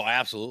 Oh,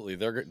 absolutely.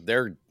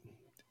 Their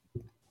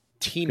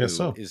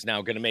Timu is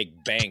now going to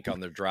make bank on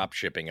their drop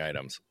shipping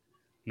items.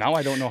 Now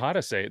I don't know how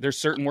to say it. There's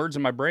certain words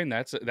in my brain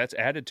that's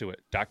added to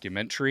it.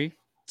 Documentary.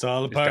 It's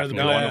all a part of the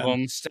plan. One of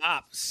them.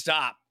 Stop.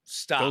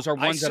 Those are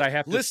ones that I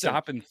have to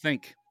stop and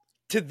think.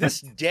 To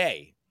this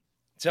day.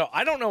 So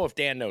I don't know if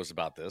Dan knows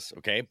about this,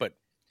 okay? But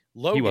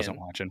Logan. He wasn't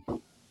watching.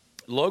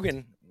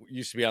 Logan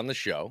used to be on the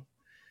show,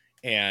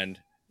 and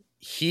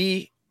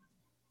he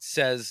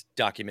says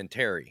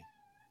documentary.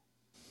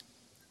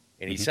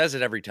 And he says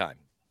it every time.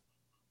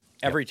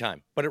 Every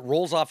time. But it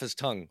rolls off his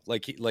tongue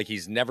like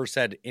he's never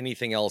said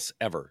anything else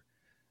ever.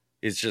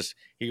 It's just,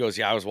 he goes,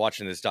 yeah, I was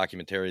watching this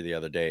documentary the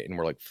other day, and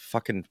we're like,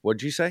 fucking,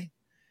 what'd you say?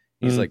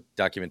 He's like,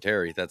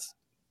 documentary, that's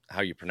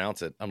how you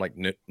pronounce it. I'm like,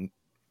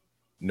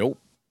 nope,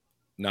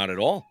 not at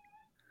all.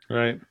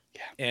 Right.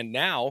 And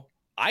now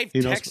I've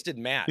texted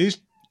Matt.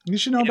 You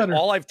should know better.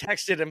 All I've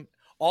texted him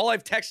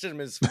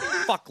is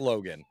fuck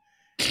Logan.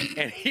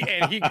 And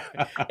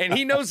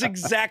he knows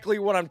exactly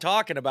what I'm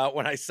talking about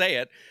when I say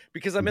it,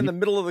 because I'm in the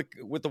middle of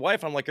with the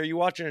wife. I'm like, are you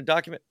watching a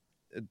documentary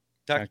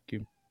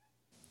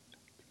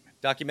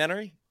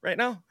right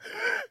now?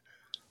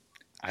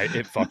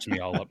 It fucks me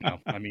all up now.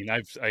 I mean,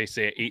 I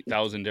say it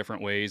 8,000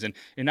 different ways, and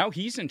now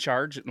he's in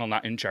charge. Well,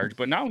 not in charge,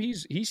 but now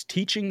he's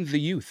teaching the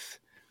youth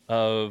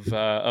of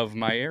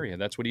my area.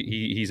 That's what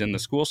he's in the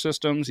school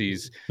systems.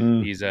 He's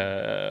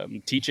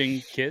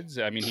teaching kids.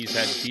 I mean, he's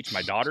had to teach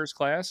my daughter's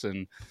class,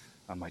 and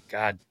I'm like,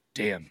 God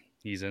damn,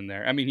 he's in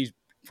there. I mean, he's,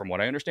 from what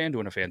I understand,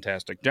 doing a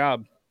fantastic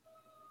job.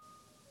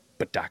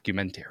 But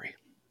documentary,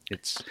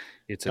 it's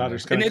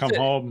daughter's gonna come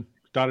home.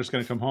 Daughter's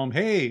gonna come home.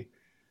 Hey.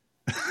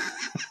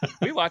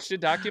 We watched a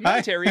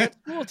documentary at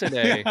school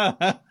today.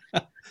 Yeah.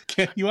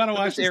 You want to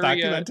watch this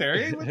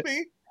documentary with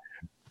me?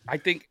 I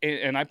think,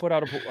 and I put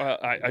out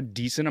a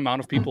decent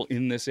amount of people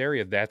in this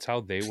area. That's how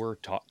they were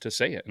taught to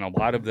say it, and a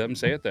lot of them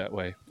say it that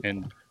way.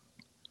 And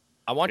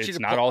I want you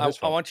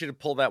to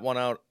pull that one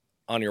out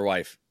on your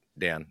wife,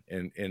 Dan,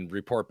 and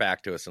report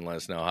back to us and let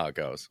us know how it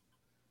goes.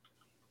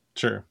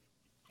 Sure.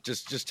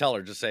 Just tell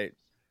her. Just say.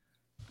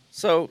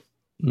 So,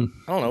 I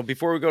don't know.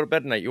 Before we go to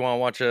bed tonight, you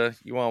want to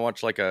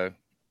watch like a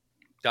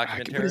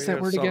documentary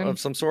of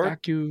some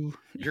sort?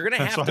 You're gonna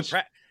have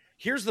to.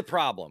 Here's the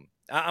problem.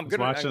 I'm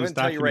gonna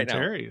tell you right now.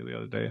 The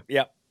other day.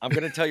 Yep, I'm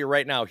gonna tell you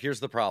right now. Here's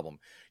the problem.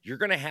 You're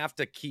gonna have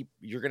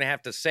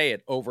to say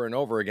it over and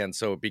over again,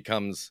 so it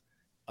becomes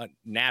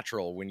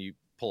natural when you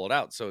pull it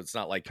out. So it's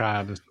not like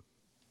God.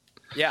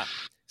 Yeah.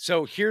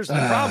 So here's the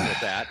problem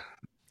with that.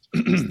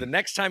 is the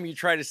next time you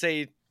try to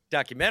say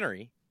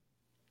documentary,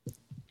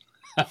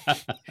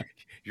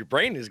 your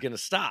brain is going to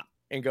stop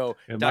and go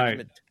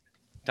documentary.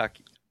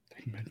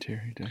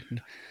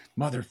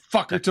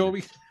 Motherfucker,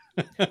 Toby.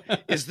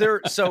 Is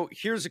there? So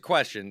here's a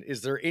question: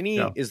 Is there any?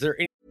 Yeah. Is there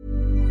any?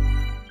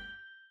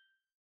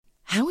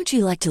 How would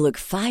you like to look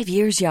 5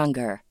 years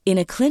younger? In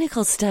a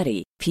clinical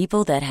study,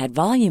 people that had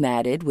volume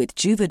added with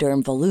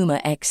Juvederm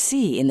Voluma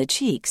XC in the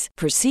cheeks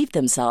perceived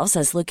themselves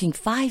as looking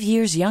 5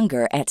 years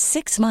younger at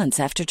 6 months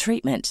after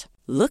treatment.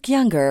 Look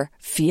younger,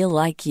 feel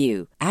like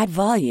you. Add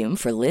volume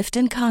for lift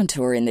and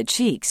contour in the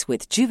cheeks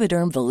with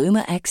Juvederm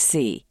Voluma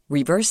XC.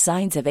 Reverse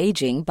signs of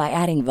aging by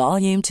adding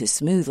volume to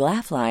smooth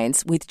laugh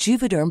lines with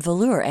Juvederm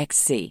Volure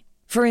XC.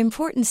 For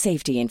important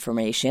safety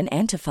information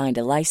and to find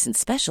a licensed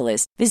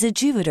specialist, visit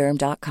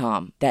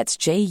Juvederm.com. That's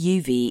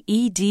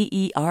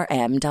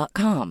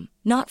JUVEDERM.com.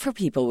 Not for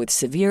people with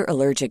severe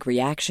allergic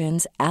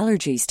reactions,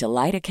 allergies to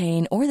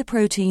lidocaine, or the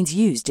proteins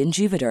used in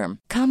Juvederm.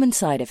 Common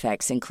side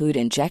effects include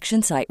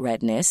injection site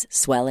redness,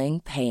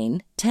 swelling,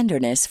 pain,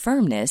 tenderness,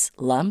 firmness,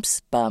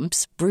 lumps,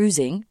 bumps,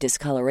 bruising,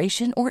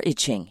 discoloration, or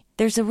itching.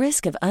 There's a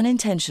risk of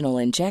unintentional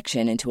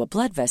injection into a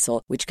blood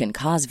vessel, which can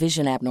cause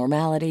vision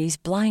abnormalities,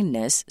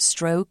 blindness,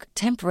 stroke,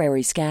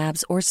 temporary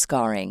scabs, or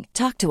scarring.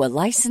 Talk to a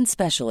licensed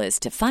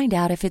specialist to find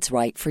out if it's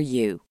right for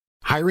you.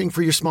 Hiring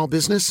for your small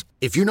business?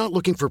 If you're not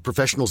looking for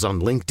professionals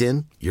on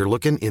LinkedIn, you're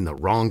looking in the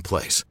wrong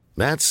place.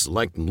 That's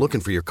like looking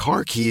for your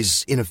car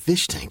keys in a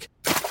fish tank.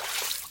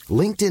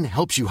 LinkedIn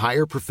helps you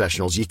hire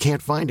professionals you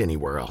can't find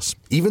anywhere else,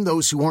 even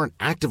those who aren't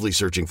actively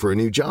searching for a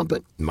new job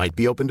but might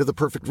be open to the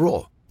perfect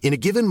role. In a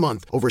given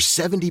month, over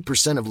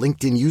 70% of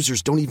LinkedIn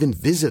users don't even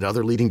visit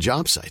other leading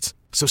job sites.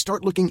 So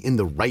start looking in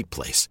the right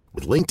place.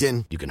 With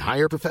LinkedIn, you can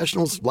hire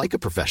professionals like a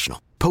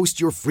professional. Post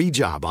your free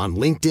job on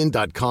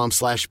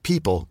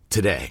linkedin.com/people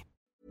today.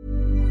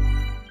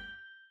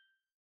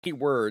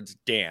 Words,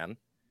 Dan,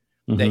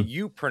 that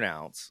you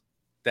pronounce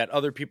that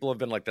other people have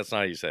been like, that's not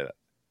how you say that.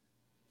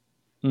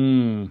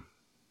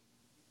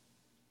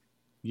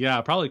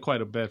 Yeah, probably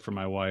quite a bit for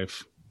my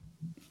wife.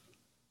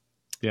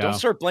 Yeah. Don't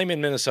start blaming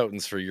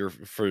Minnesotans for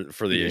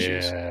the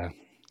issues.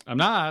 I'm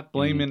not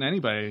blaming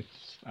anybody.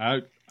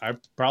 I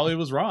probably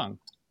was wrong.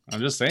 I'm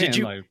just saying,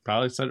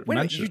 probably said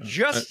it. You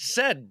just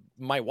said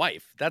my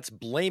wife. That's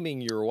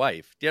blaming your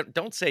wife.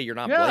 Don't say you're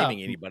not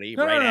blaming anybody.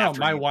 No. After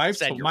my wife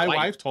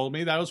told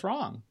me that was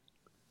wrong.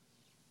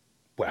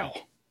 Well,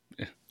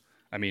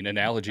 I mean,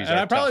 analogies. And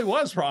I probably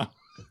was wrong.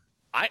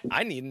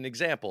 I need an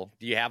example.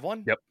 Do you have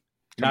one? Yep.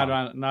 Not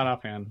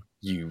offhand.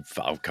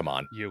 Come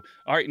on.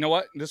 All right, you know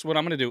what? This is what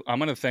I'm going to do. I'm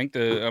going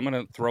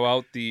to throw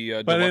out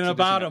the but in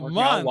about a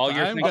month,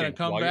 I'm going to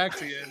come back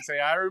to you and say,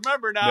 I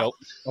remember now. Nope,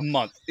 a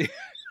month.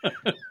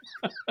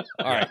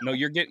 All right, no,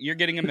 you're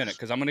getting a minute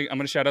because I'm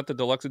gonna shout out the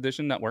Deluxe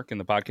Edition Network in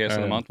the podcast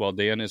of the month while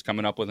Dan is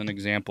coming up with an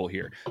example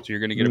here. So you're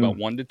gonna get about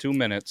 1 to 2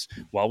 minutes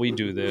while we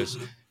do this.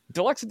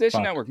 Deluxe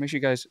Edition Network. Make sure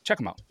you guys check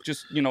them out.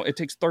 Just it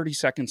takes 30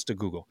 seconds to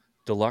Google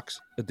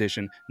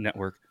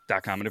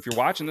deluxeeditionnetwork.com. And if you're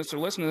watching this or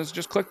listening to this,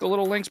 just click the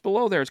little links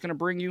below there. It's going to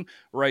bring you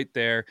right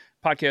there.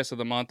 Podcast of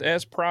the month,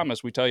 as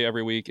promised, we tell you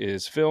every week,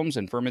 is films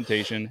and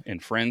fermentation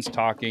and friends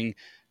talking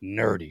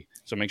nerdy.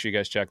 So make sure you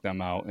guys check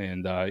them out.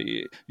 And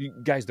you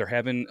guys, they're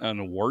having an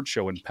award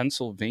show in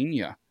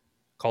Pennsylvania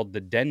called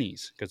the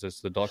Denny's, because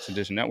it's the Deluxe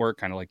Edition Network,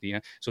 kind of like the.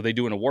 So they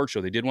do an award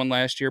show. They did one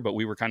last year, but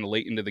we were kind of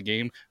late into the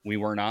game. We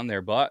weren't on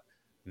there, but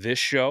this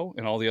show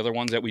and all the other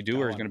ones that we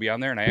do are going to be on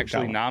there. And I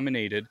actually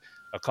nominated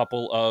a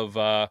couple of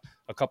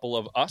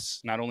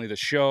us, not only the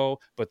show,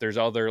 but there's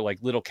other like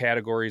little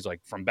categories,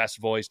 like from best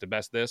voice to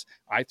best this.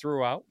 I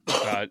threw out.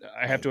 I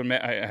have to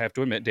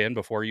admit, Dan,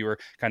 before you were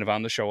kind of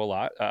on the show a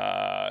lot,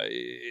 I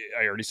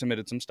already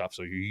submitted some stuff.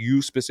 So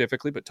you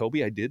specifically, but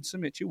Toby, I did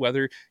submit you,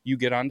 whether you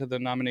get onto the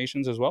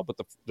nominations as well, but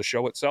the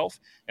show itself.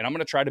 And I'm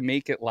going to try to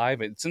make it live.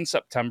 It's in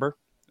September,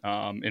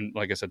 in,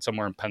 like I said,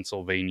 somewhere in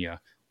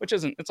Pennsylvania, which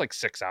it's like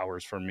 6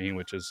 hours for me,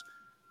 which is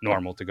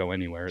normal to go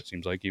anywhere. It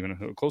seems like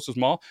even closest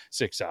mall,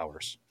 6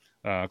 hours.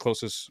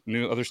 Closest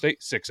new other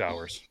state, 6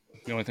 hours.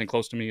 The only thing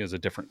close to me is a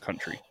different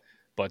country.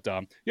 But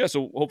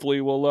so hopefully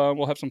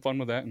we'll have some fun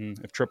with that. And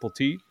if Triple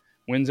T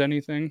wins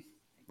anything,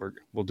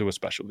 we'll do a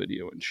special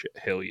video and shit.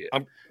 Hell yeah!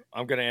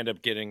 I'm gonna end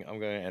up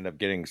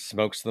getting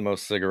smokes the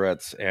most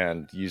cigarettes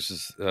and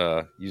uses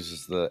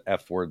the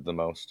F word the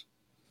most.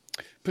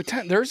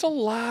 There's a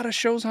lot of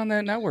shows on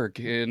that network,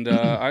 and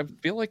I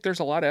feel like there's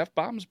a lot of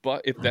F-bombs.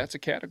 But if that's a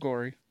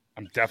category,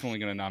 I'm definitely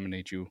going to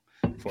nominate you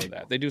for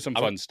that. They do some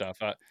fun stuff.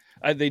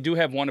 They do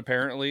have one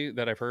apparently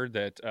that I've heard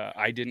that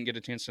I didn't get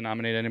a chance to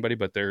nominate anybody,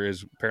 but there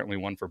is apparently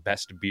one for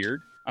best beard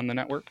on the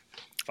network.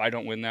 If I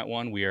don't win that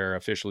one, we are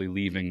officially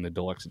leaving the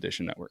Deluxe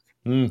Edition Network.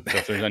 So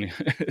if there's any,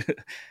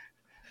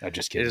 I'm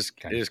just kidding.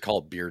 It is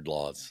called Beard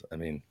Laws. I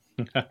mean.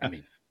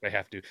 They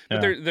have to,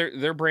 but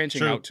they're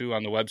branching out too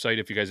on the website.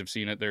 If you guys have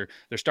seen it, they're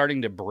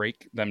starting to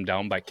break them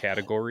down by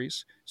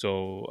categories.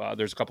 So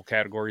there's a couple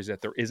categories that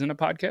there isn't a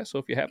podcast. So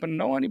if you happen to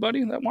know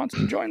anybody that wants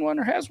to join one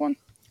or has one,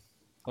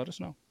 let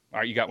us know. All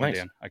right, you got one,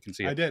 Dan. I can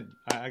see it. I did.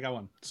 I got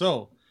one.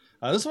 So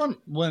This one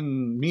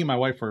when me and my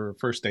wife were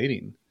first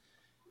dating,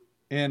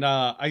 and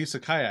I used to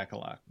kayak a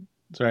lot,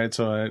 right?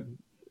 So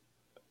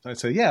I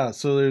said, yeah.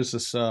 So there's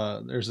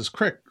this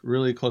creek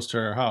really close to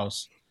our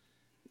house,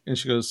 and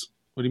she goes,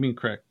 "What do you mean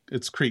creek?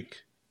 It's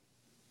creek.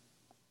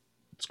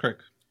 It's creek."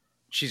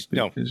 She's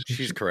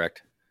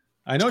correct.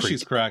 I know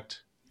she's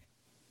correct,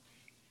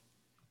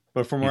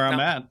 but from where I'm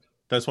at,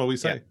 that's what we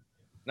say. Yeah.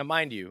 Now,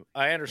 mind you,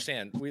 I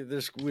understand.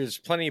 There's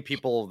plenty of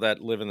people that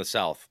live in the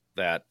South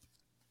that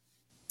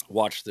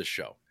watch this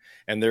show,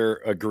 and they're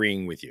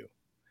agreeing with you,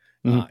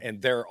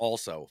 and they're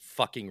also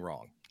fucking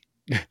wrong.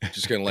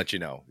 Just gonna let you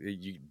know,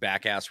 you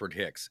back assward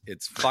Hicks.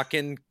 It's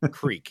fucking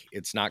creek.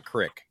 It's not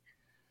crick.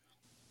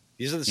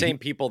 These are the same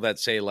people that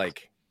say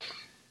like,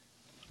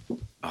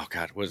 oh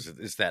God,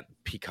 is that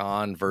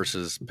pecan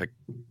versus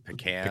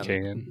pecan?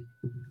 Pecan.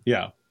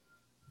 Yeah.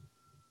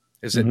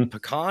 Is it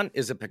pecan?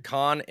 Is it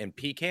pecan and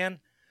pecan?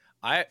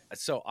 I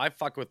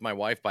fuck with my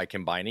wife by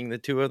combining the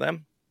two of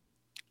them,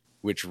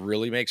 which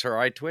really makes her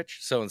eye twitch.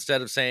 So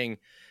instead of saying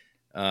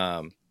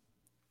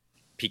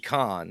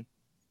pecan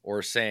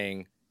or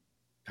saying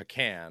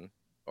pecan,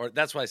 or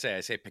that's why I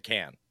say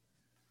pecan.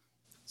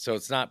 So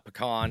it's not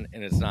pecan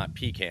and it's not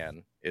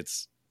pecan.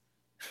 It's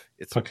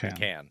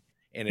pecan.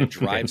 And it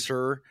drives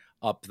her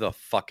up the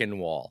fucking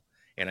wall.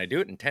 And I do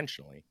it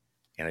intentionally.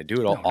 And I do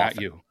it all often. Not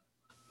you.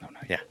 No,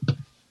 not yeah. You.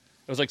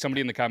 It was like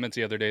somebody in the comments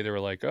the other day. They were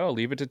like, "Oh,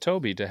 leave it to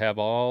Toby to have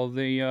all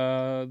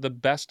the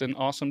best and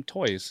awesome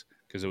toys,"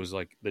 because it was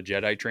like the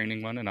Jedi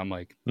training one, and I'm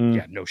like,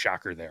 "Yeah, no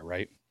shocker there,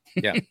 right?"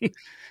 Yeah. And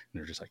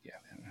they're just like, "Yeah,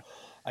 man."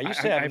 I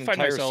used to have an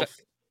entire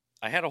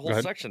I had a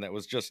whole section that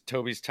was just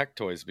Toby's tech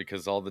toys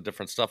because all the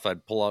different stuff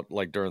I'd pull out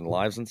like during the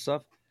lives and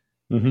stuff.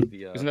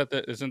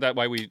 Isn't that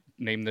why we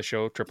named the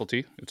show Triple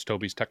T? It's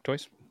Toby's Tech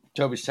Toys.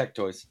 Toby's Tech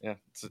Toys. Yeah.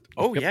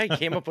 Yeah, he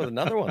came up with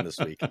another one this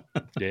week.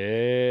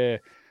 Yeah,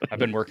 I've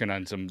been working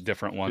on some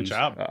different ones. Good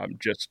job.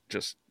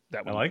 Just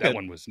that one. Like that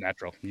one was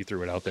natural. You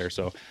threw it out there,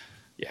 so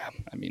yeah.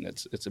 I mean,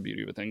 it's a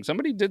beauty of a thing.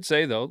 Somebody did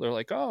say though, they're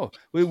like, "Oh,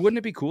 wouldn't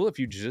it be cool if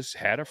you just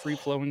had a free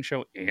flowing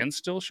show and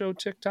still show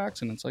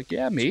TikToks?" And it's like,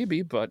 yeah,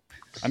 maybe, but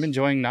I'm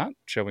enjoying not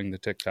showing the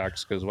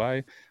TikToks because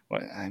why?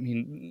 I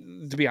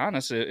mean, to be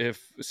honest,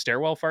 if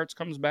Stairwell Farts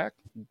comes back,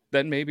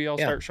 then maybe I'll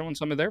start showing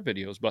some of their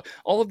videos. But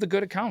all of the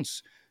good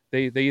accounts,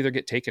 they either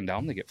get taken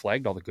down, they get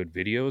flagged, all the good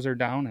videos are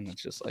down, and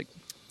it's just like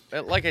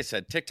I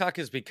said, TikTok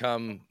has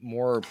become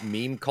more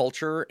meme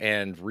culture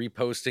and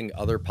reposting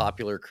other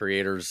popular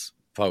creators'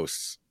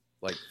 posts,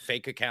 like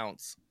fake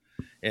accounts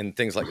and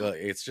things like that.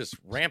 It's just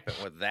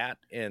rampant with that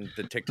in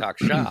the TikTok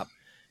shop.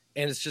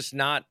 And it's just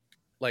not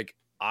like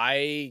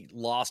I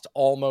lost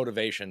all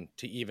motivation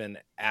to even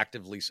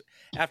actively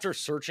after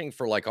searching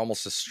for like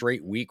almost a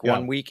straight week,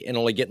 1 week, and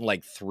only getting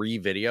like 3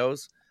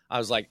 videos. I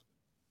was like,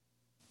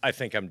 I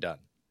think I'm done.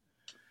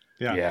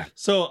 Yeah.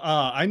 So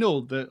I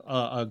know that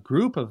a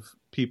group of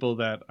people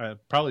that are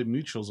probably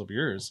mutuals of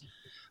yours,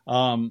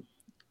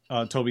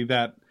 Toby,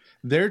 that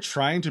they're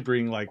trying to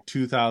bring like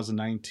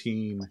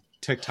 2019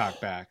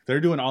 TikTok back. They're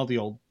doing all the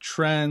old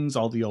trends,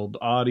 all the old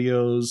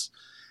audios.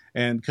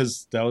 And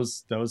because that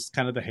was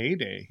kind of the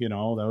heyday, that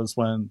was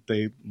when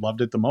they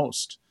loved it the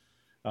most.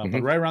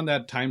 But right around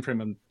that time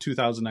frame in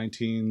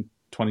 2019,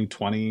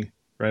 2020,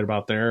 right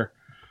about there.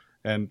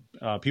 And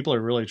people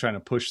are really trying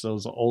to push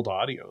those old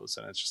audios.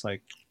 And it's just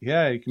like,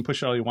 yeah, you can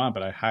push it all you want,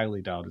 but I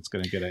highly doubt it's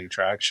going to get any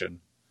traction.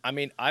 I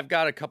mean, I've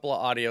got a couple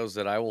of audios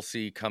that I will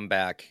see come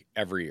back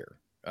every year.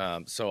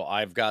 So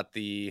I've got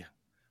the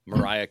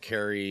Mariah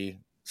Carey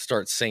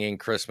start singing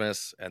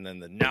Christmas, and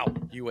then now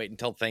you wait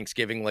until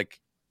Thanksgiving like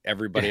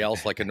everybody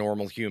else, like a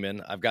normal human.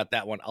 I've got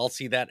that one. I'll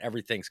see that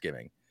every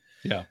Thanksgiving.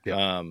 Yeah.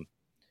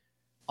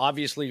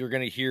 Obviously, you're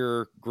going to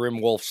hear Grim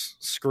Wolf's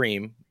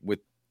scream with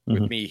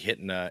me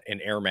hitting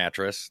an air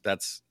mattress.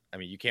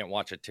 You can't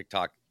watch a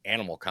TikTok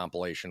animal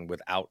compilation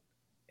without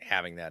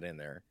having that in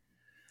there.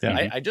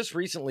 Yeah. I just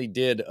recently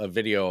did a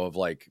video of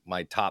like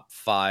my top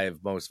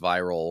 5 most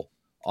viral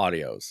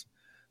audios.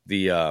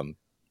 The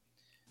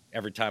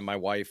every time my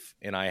wife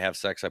and I have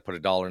sex, I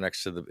put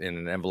 $1 in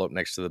an envelope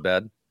next to the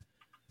bed.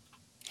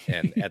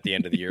 And at the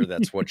end of the year,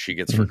 that's what she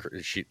gets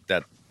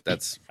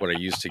that's what I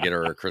used to get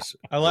her a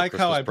Christmas. I like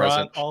how I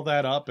present. brought all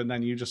that up, and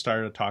then you just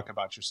started to talk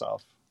about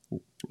yourself.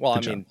 Well, I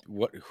mean,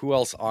 who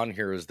else on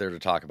here is there to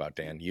talk about,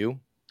 Dan? You?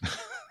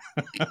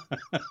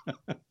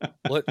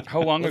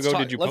 How long ago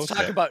did you post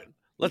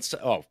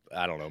that?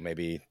 I don't know,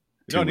 maybe 2 weeks.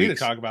 You don't need to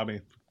talk about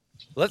me.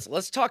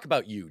 Let's talk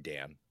about you,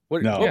 Dan.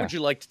 What would you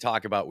like to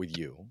talk about with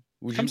you?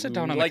 Come sit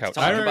down on the couch.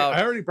 I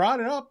already brought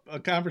it up, a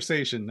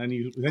conversation, and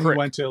you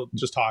went to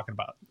just talking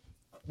about it.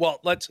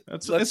 Well,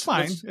 it's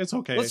fine. It's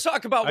okay. Let's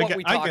talk about what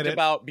we talked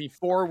about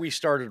before we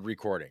started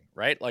recording,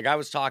 right? Like I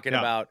was talking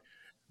about,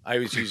 I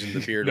was using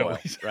the beard oil,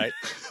 right?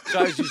 So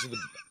I was using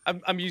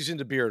I'm using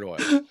the beard oil,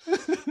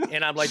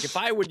 and I'm like, if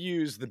I would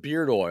use the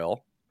beard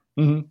oil,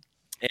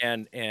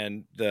 and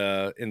in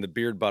the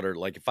beard butter,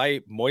 like if I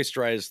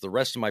moisturize the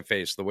rest of my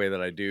face the way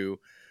that I do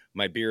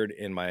my beard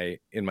in my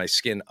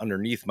skin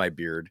underneath my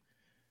beard,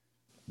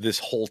 this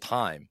whole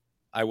time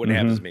I wouldn't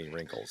have as many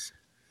wrinkles.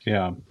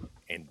 Yeah.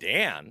 And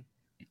Dan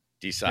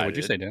decided. What'd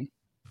you say, Dan?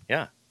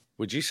 Yeah.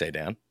 What'd you say,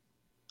 Dan?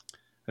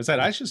 I said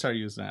I should start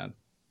using that.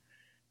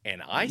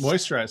 And I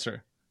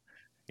moisturizer.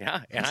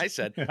 Yeah. And I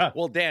said, yeah.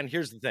 Well, Dan,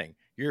 here's the thing.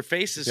 Your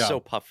face is so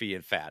puffy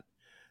and fat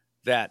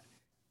that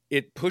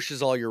it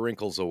pushes all your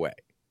wrinkles away.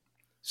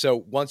 So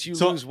once you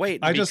lose weight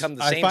and become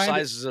the same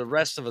size as the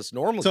rest of us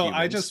normal humans,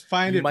 I just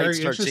find it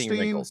very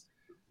interesting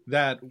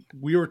that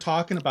we were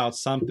talking about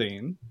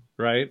something,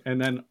 right?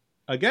 And then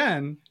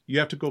again, you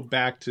have to go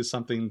back to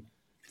something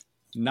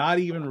not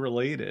even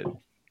related.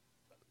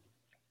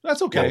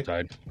 That's okay.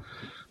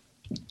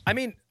 I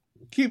mean,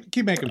 keep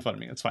making fun of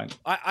me. It's fine.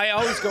 I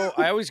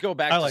always go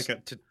back. I like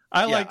it.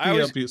 I like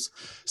the abuse.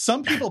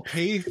 Some people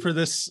pay for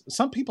this.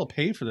 Some people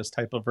pay for this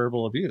type of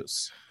verbal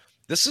abuse.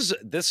 This is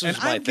and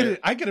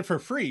I get it for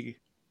free.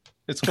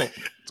 It's cool.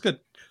 It's good.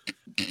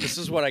 This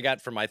is what I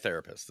got from my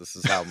therapist. This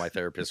is how my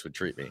therapist would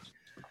treat me.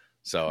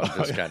 So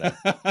I'm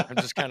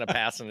just kind of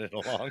passing it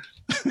along.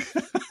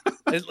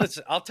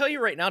 Listen, I'll tell you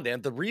right now,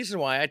 Dan, the reason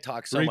why I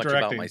talk so much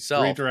about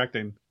myself.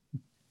 Redirecting.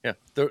 Yeah.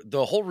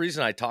 The whole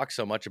reason I talk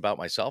so much about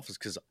myself is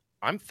because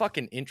I'm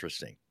fucking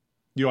interesting.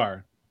 You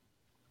are.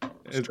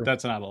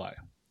 That's not a lie.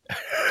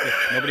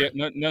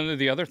 None of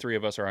the other three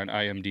of us are on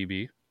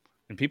IMDb,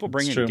 and people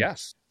bring in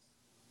guests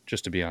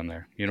just to be on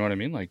there. You know what I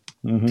mean? Like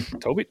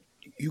Toby,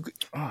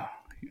 I'm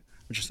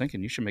just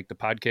thinking you should make the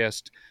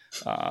podcast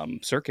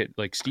circuit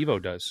like Steve-O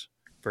does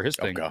for his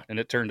thing. And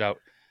it turned out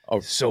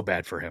so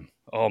bad for him.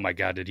 Oh my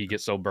God, did he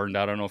get so burned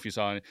out? I don't know if you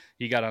saw it.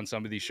 He got on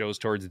some of these shows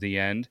towards the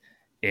end,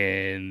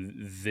 and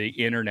the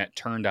internet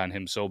turned on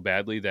him so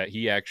badly that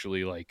he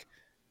actually like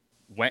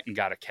went and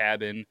got a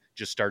cabin,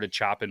 just started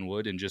chopping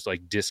wood, and just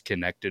like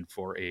disconnected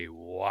for a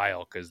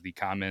while because the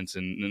comments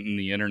and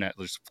the internet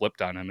just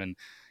flipped on him, and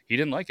he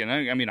didn't like it.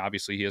 And I mean,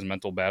 obviously he has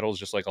mental battles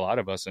just like a lot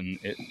of us, and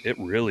it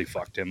really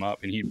fucked him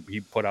up. And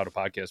he put out a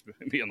podcast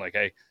being like,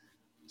 hey,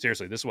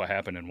 seriously, this is what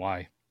happened and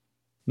why.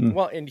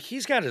 Well, and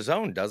he's got his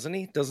own, doesn't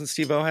he? Doesn't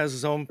Steve-O has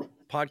his own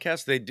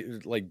podcast? They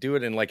do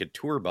it in like a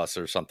tour bus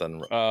or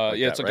something.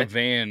 It's like a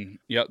van.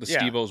 Yep,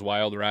 Steve-O's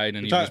Wild Ride,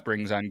 and he just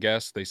brings on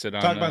guests. They sit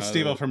on. Talk about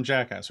Steve-O from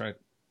Jackass, right?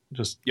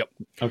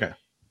 Okay.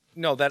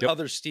 No, that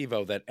other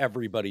Steve-O that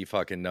everybody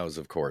fucking knows,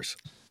 of course.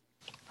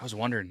 I was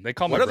wondering. They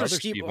call my brother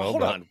Steve-O.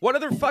 Hold on. What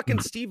other fucking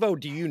Steve-O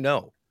do you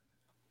know?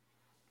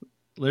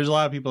 There's a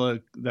lot of people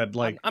that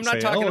like. I'm not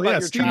talking about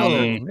your Steve-O.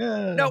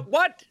 Yeah. No,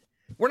 what?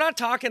 We're not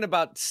talking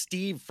about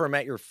Steve from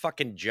at your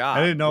fucking job.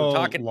 I didn't know.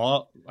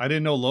 I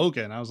didn't know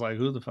Logan. I was like,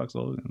 who the fuck's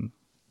Logan?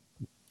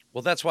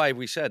 Well, that's why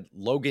we said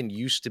Logan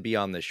used to be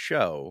on the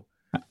show.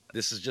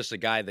 This is just a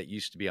guy that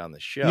used to be on the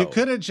show. You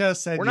could have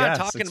just said we're not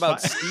talking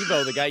about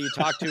Steve-O, the guy you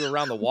talked to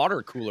around the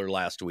water cooler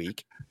last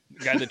week.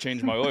 The guy that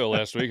changed my oil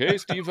last week. Hey,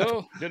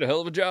 Steve-O, did a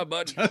hell of a job,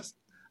 bud.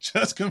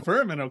 Just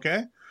confirming,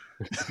 okay?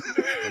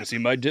 Want to see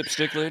my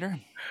dipstick later?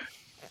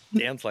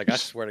 Dan's like, I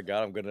swear to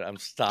God, I'm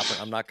stopping.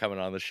 I'm not coming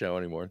on the show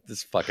anymore.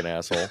 This fucking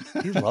asshole.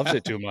 He loves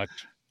it too much.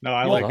 No,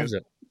 I like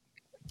it.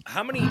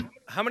 How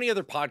many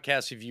other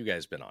podcasts have you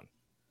guys been on?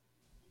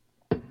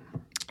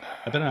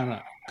 I've been on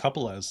a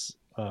couple as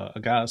a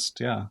guest,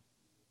 yeah.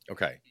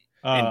 Okay.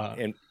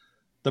 And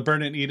the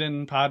Burn and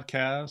Eden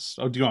podcast.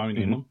 Oh, do you want me to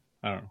name them?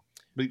 I don't know.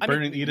 But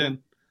Burn and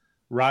Eden,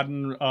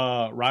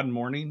 Rotten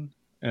Morning,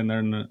 and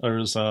then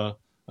there's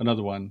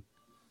another one.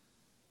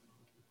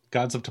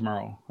 Gods of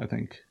Tomorrow, I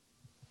think.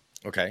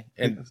 Okay.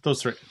 And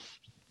those three.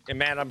 And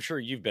Matt, I'm sure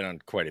you've been on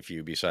quite a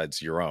few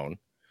besides your own.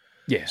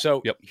 Yeah.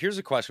 So here's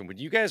a question. When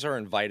you guys are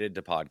invited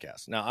to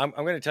podcasts, now I'm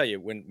going to tell you,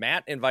 when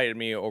Matt invited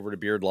me over to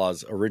Beard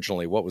Laws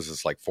originally, what was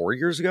this, like 4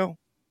 years ago?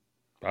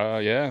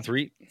 Yeah.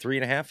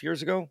 3.5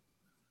 years ago?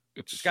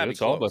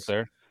 It's all but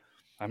there.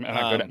 I'm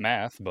not good at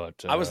math,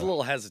 but I was a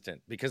little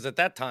hesitant because at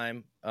that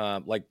time,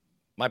 like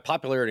my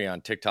popularity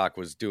on TikTok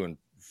was doing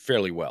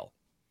fairly well.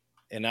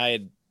 And I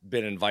had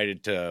been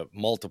invited to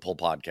multiple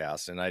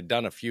podcasts and I'd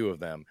done a few of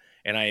them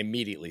and I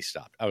immediately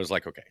stopped. I was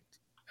like, okay,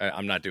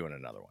 I'm not doing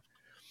another one.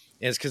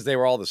 And it's because they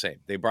were all the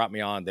same. They brought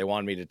me on. They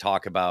wanted me to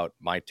talk about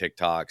my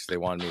TikToks. They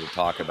wanted me to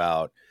talk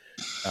about,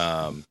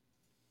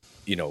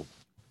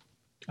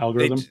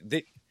 algorithm.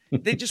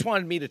 They just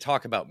wanted me to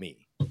talk about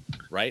me,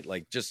 right?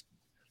 Like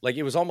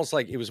it was almost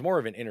like it was more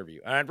of an interview.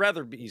 And I'd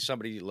rather be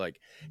somebody like,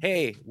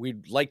 hey,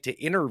 we'd like to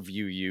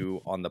interview you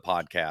on the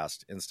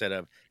podcast instead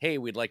of, hey,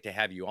 we'd like to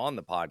have you on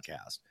the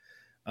podcast.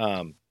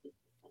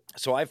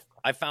 So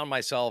I found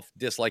myself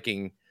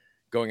disliking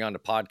going on to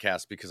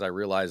podcasts because I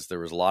realized there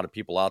was a lot of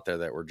people out there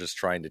that were just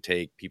trying to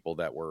take people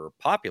that were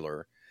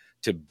popular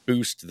to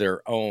boost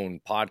their own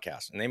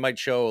podcast. And they might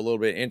show a little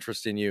bit of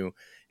interest in you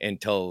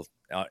until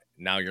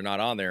now you're not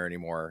on there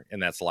anymore.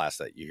 And that's the last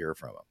that you hear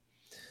from them.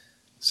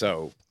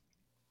 So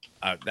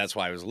that's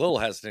why I was a little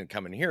hesitant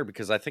coming here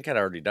because I think I'd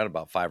already done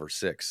about 5 or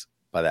 6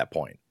 by that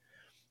point.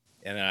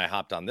 And then I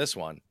hopped on this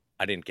one.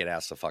 I didn't get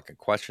asked a fucking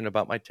question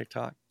about my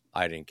TikTok.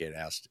 I didn't get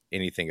asked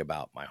anything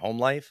about my home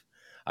life.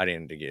 I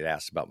didn't get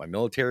asked about my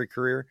military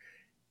career.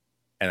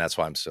 And that's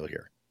why I'm still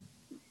here.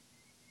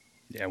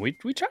 Yeah, we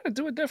try to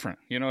do it different.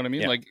 You know what I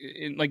mean? Yeah.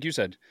 Like you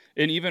said,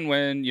 and even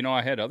when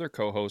I had other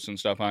co-hosts and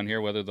stuff on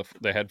here, whether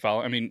they had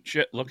follow. I mean,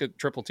 shit. Look at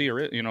Triple T.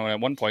 At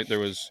one point there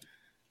was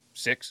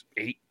 6,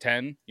 8,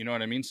 10. You know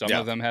what I mean? Some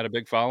of them had a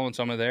big following,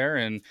 some of there,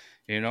 and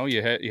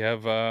you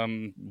have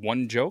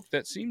one joke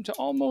that seemed to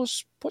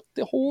almost put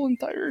the whole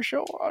entire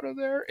show out of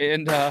there,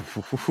 and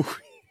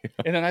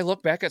and then I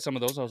look back at some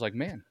of those, I was like,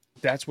 man,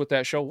 that's what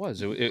that show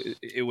was.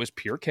 It was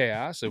pure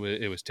chaos. It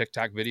was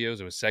TikTok videos,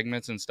 it was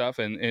segments and stuff,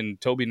 and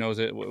Toby knows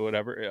it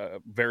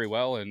very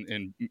well,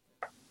 and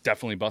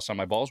definitely busts on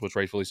my balls, which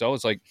rightfully so.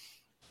 It's like,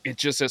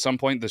 it's just at some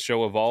point the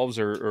show evolves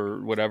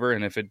or whatever,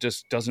 and if it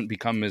just doesn't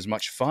become as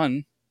much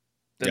fun,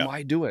 then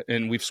why do it?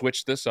 And we've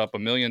switched this up a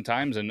million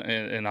times,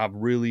 and I'm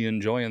really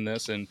enjoying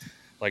this. And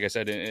like I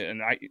said,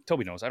 and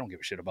Toby knows I don't give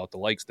a shit about the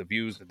likes, the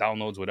views, the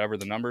downloads, whatever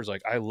the numbers.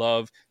 Like, I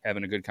love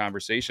having a good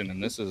conversation,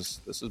 and this has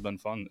been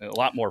fun, a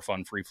lot more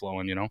fun, free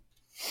flowing.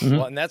 Mm-hmm.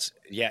 Well, and that's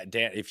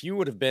Dan. If you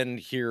would have been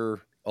here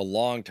a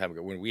long time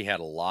ago when we had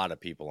a lot of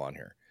people on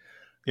here,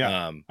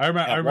 I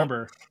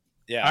remember.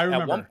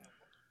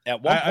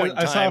 At one point,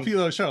 I saw a few of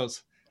those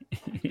shows.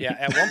 Yeah,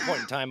 at one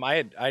point in time,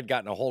 I'd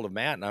gotten a hold of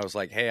Matt, and I was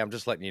like, "Hey, I'm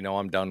just letting you know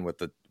I'm done with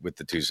the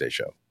Tuesday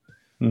show,"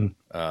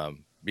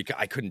 because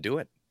I couldn't do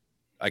it.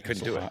 I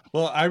couldn't do it.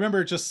 Well, I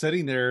remember just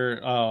sitting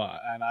there,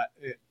 and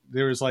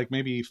there was like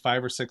maybe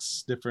 5 or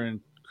 6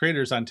 different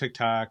creators on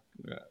TikTok.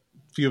 A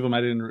few of them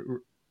I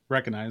didn't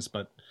recognize,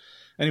 but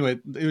anyway,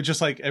 it was just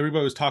like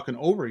everybody was talking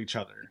over each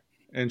other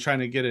and trying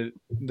to get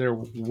their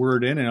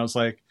word in, and I was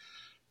like,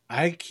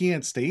 I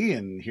can't stay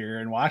in here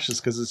and watch this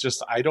because it's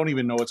just, I don't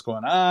even know what's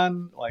going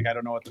on. Like, I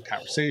don't know what the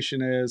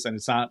conversation is, and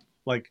it's not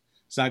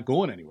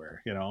going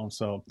anywhere,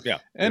 So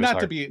and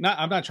not hard.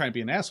 I'm not trying to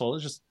be an asshole.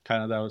 It's just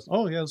kind of that was,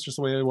 it's just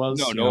the way it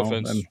was. No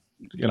offense. And,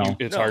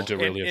 it's hard to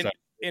really affect.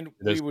 And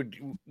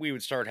we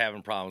would start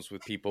having problems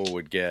with people.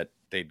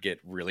 They'd get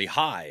really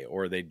high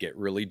or they'd get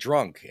really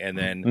drunk, and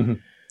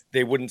then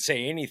they wouldn't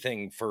say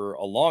anything for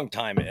a long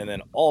time, and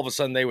then all of a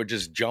sudden they would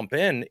just jump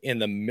in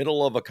the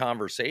middle of a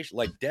conversation,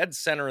 like dead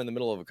center in the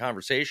middle of a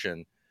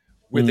conversation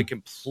with a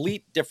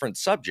complete different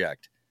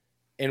subject,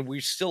 and we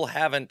still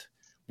haven't.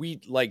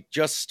 We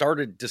just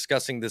started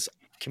discussing this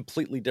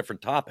completely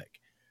different topic,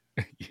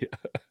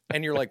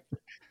 and you're like,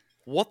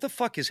 "What the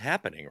fuck is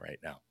happening right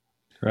now?"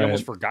 Right. I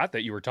almost forgot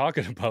that you were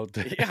talking about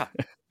that. Yeah.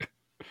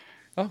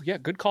 Oh yeah,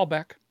 good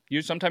callback.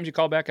 Sometimes you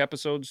call back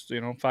episodes,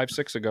 5,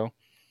 6 ago.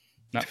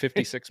 Not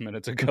 56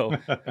 minutes ago,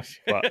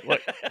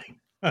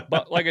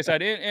 but like I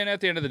said, and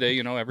at the end of the day,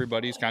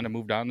 everybody's kind of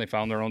moved on. They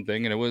found their own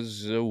thing, and it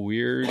was a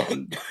weird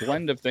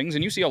blend of things.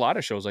 And you see a lot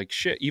of shows like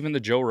even the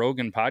Joe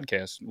Rogan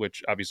podcast,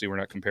 which obviously we're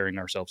not comparing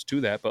ourselves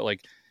to that, but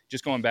like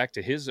just going back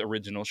to his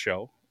original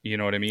show, you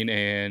know what I mean?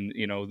 And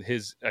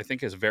I think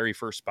his very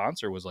first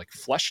sponsor was like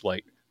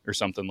Fleshlight or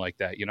something like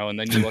that, and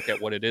then you look at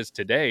what it is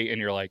today,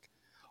 and you're like,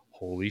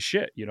 holy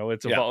shit,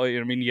 it's about.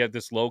 I mean, you have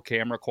this low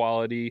camera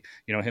quality,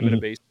 him in a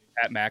basement.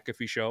 Pat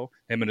McAfee show,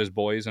 him and his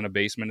boys in a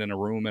basement, in a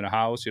room, in a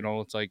house.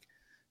 It's like,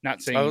 not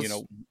saying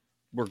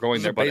we're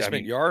going there,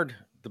 but yard.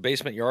 The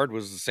basement yard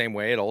was the same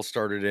way. It all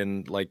started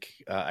in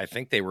I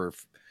think they were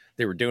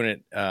doing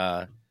it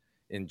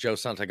in Joe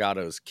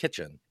Santagato's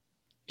kitchen.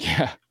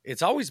 Yeah,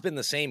 it's always been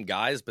the same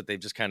guys, but they've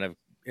just kind of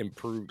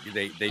improved.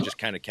 They just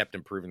kind of kept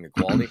improving the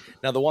quality.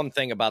 Now, the one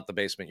thing about the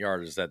basement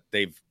yard is that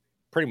they've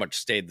pretty much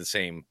stayed the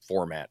same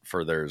format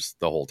for theirs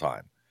the whole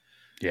time.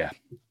 Yeah.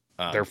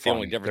 They're fun. The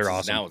only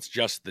difference is now it's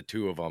just the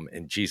two of them,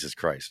 and Jesus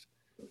Christ,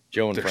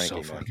 Joe and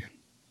Frankie, man.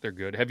 They're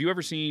good. Have you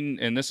ever seen,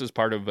 and this is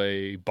part of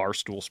a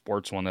Barstool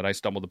Sports one that I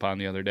stumbled upon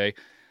the other day,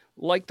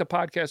 like the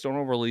podcast, don't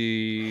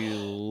overly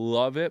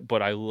love it,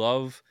 but I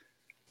love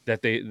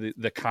that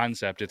the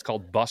concept, it's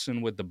called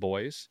Bussin' with the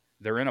Boys.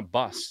 They're in a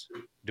bus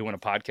doing a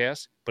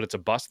podcast, but it's a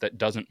bus that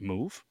doesn't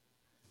move.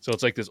 So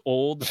it's like this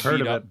old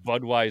beat up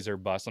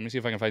Budweiser bus. Let me see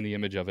if I can find the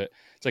image of it.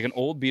 It's like an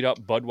old beat up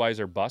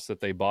Budweiser bus that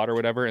they bought or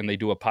whatever, and they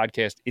do a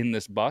podcast in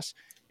this bus.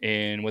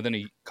 And within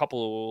a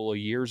couple of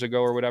years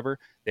ago or whatever,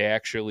 they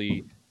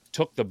actually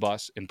took the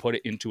bus and put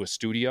it into a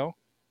studio.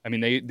 I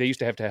mean, they used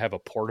to have a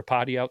porta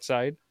potty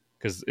outside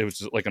because it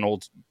was like an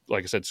old,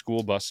 like I said,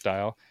 school bus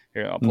style.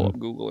 Here, I'll pull up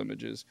Google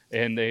Images.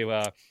 And they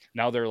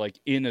now they're like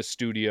in a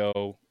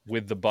studio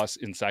with the bus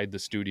inside the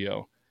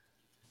studio.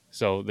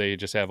 So they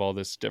just have all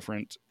this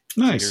different.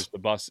 Nice. Here's the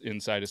bus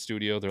inside a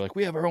studio. They're like,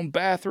 we have our own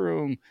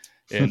bathroom,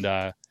 and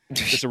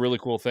it's a really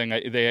cool thing.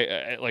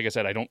 They like I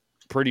said,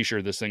 pretty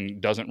sure this thing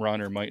doesn't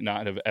run or might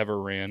not have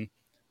ever ran,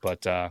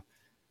 but like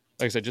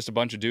I said, just a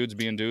bunch of dudes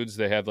being dudes.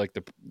 They have like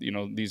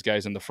these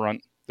guys in the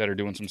front that are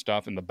doing some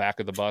stuff. In the back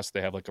of the bus,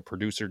 they have like a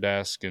producer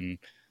desk, and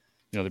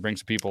they bring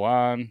some people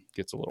on.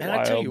 Gets a little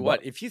wild. I tell you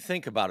what, if you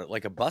think about it,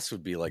 like a bus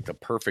would be like the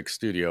perfect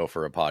studio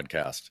for a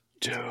podcast,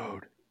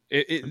 dude.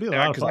 It'd be a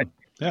lot of fun.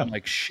 I'm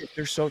like, shit,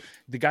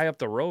 the guy up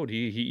the road,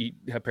 he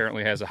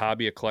apparently has a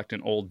hobby of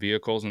collecting old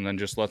vehicles and then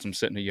just lets them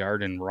sit in the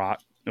yard and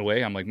rot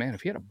away. I'm like, man,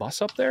 if he had a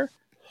bus up there,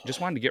 just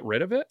wanted to get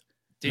rid of it,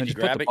 Did you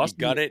grab it? You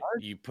gut it.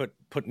 You put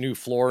new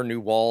floor,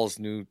 new walls,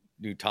 new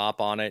top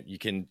on it. You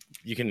can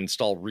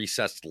install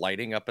recessed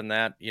lighting up in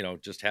that.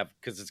 Just have,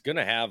 because it's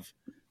gonna have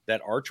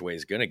that archway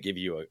is gonna give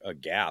you a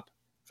gap.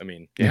 I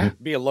mean,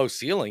 it'd be a low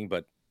ceiling,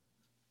 but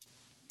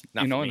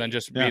and then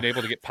just being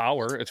able to get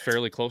power. It's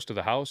fairly close to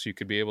the house. You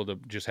could be able to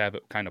just have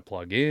it kind of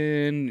plug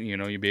in.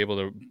 You'd be able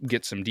to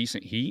get some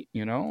decent heat.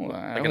 Like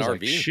an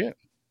RV. Like, shit,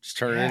 just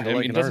turn it into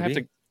an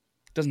RV.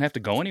 Doesn't have to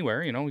go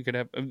anywhere. We could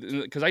have,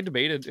 because I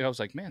debated. I was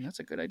like, man, that's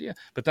a good idea.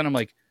 But then I'm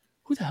like,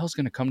 who the hell's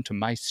going to come to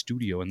my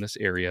studio in this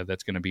area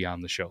that's going to be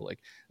on the show? Like,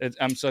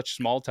 I'm such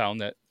small town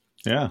that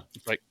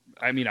it's like,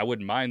 I mean, I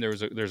wouldn't mind.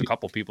 There's a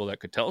couple people that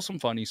could tell some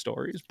funny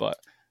stories, but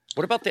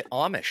what about the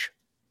Amish?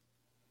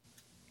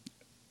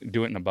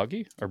 Do it in a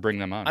buggy or bring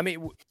them on? I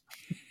mean,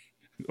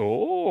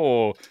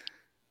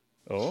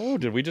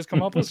 did we just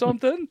come up with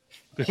something?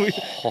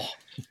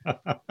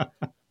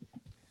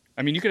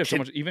 I mean, you could have so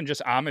much, even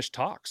just Amish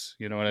talks,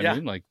 you know what I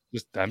mean? Like,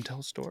 just them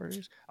tell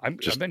stories. I've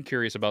been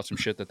curious about some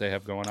shit that they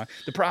have going on.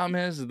 The problem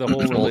is the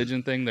whole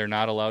religion thing. They're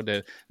not allowed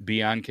to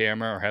be on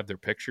camera or have their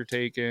picture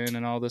taken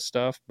and all this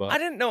stuff. But I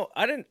didn't know.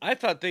 I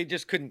thought they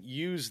just couldn't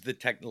use the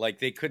tech. Like,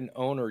 they couldn't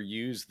own or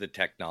use the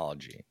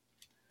technology.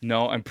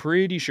 No, I'm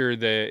pretty sure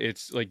that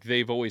it's like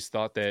they've always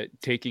thought that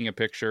taking a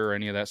picture or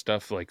any of that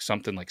stuff, like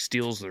something like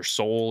steals their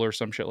soul or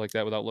some shit like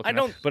that without looking.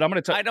 But I'm going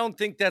to tell. I don't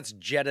think that's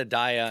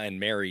Jedediah and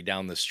Mary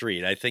down the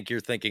street. I think you're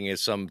thinking is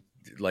some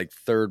like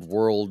third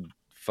world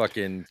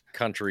fucking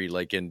country,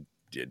 like in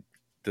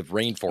the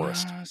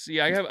rainforest. See,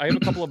 I have a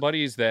couple of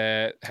buddies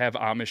that have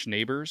Amish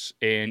neighbors,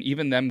 and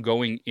even them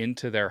going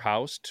into their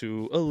house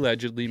to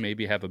allegedly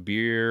maybe have a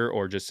beer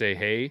or just say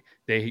hey,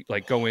 they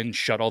like go in,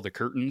 shut all the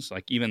curtains,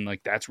 like even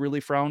like that's really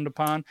frowned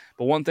upon.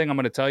 But one thing I'm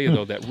going to tell you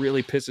though that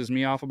really pisses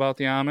me off about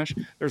the Amish,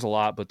 there's a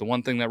lot, but the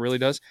one thing that really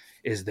does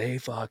is they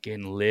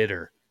fucking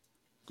litter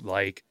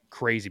like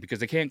crazy, because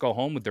they can't go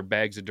home with their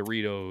bags of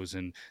Doritos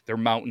and their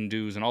Mountain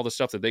Dews and all the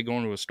stuff that they go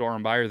into a store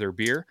and buy, or their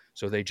beer,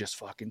 so they just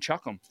fucking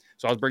chuck them.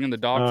 So I was bringing the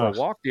dog for a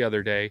walk the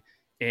other day,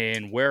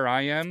 and where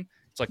I am,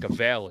 it's like a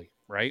valley,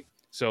 right?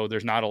 So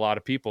there's not a lot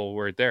of people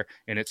right there,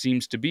 and it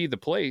seems to be the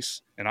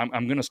place, and I'm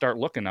going to start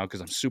looking now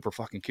because I'm super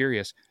fucking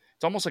curious.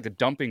 It's almost like a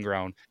dumping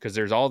ground, because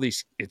there's all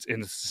these, it's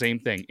the same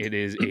thing. It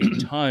is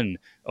a ton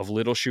of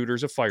little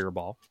shooters of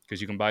Fireball,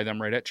 because you can buy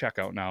them right at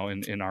checkout now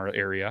in our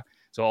area.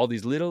 So all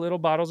these little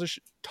bottles of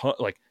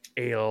like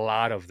a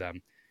lot of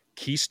them,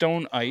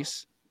 Keystone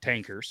Ice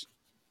tankers,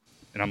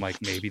 and I'm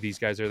like, maybe these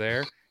guys are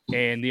there.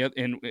 And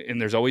and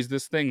there's always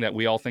this thing that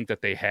we all think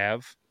that they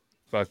have,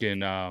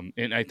 fucking.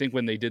 And I think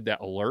when they did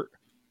that alert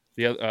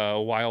a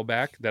while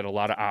back, that a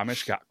lot of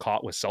Amish got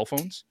caught with cell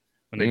phones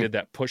when they did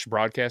that push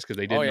broadcast because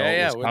they didn't know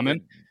it was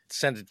coming.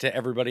 Sent it to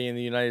everybody in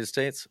the United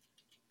States.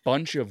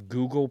 Bunch of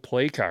Google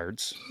Play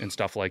cards and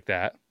stuff like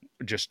that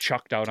just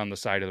chucked out on the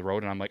side of the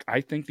road. And I'm like,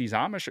 I think these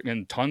Amish,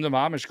 and tons of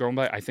Amish going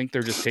by, I think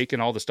they're just taking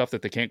all the stuff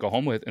that they can't go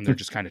home with and they're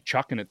just kind of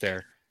chucking it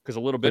there. Because a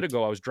little bit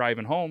ago I was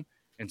driving home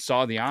and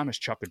saw the Amish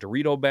chuck a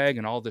Dorito bag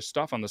and all this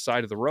stuff on the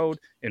side of the road,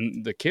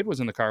 and the kid was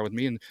in the car with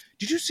me, and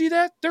did you see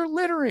that? They're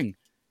littering.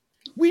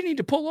 We need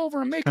to pull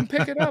over and make them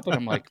pick it up. And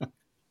I'm like,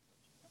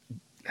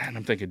 and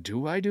I'm thinking,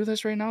 do I do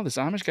this right now? This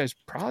Amish guy's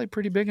probably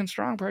pretty big and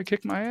strong, probably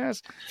kick my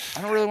ass.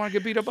 I don't really want to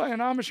get beat up by an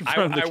Amish in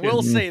front of the kid. I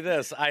will say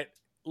this.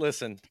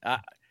 Listen,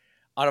 out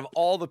of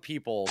all the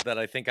people that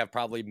I think I've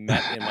probably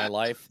met in my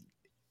life,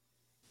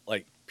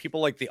 like people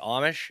like the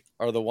Amish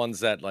are the ones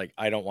that like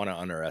I don't want to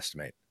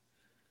underestimate.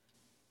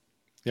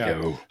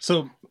 Yeah. Yo.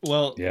 So,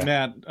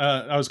 Matt,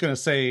 I was going to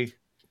say,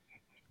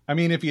 I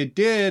mean, if you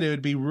did, it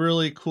would be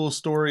really cool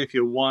story if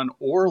you won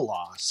or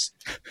lost.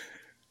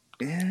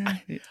 Yeah.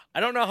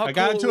 I don't know how I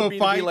got into a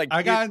fight. Like,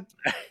 I got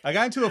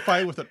into a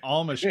fight with an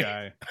Amish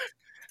guy.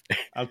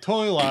 I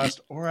totally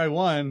lost or I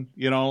won.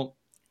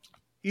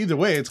 Either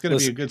way, it's going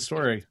to be a good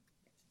story.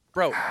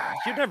 Bro,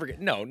 you'd never get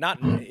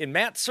not in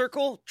Matt's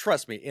circle.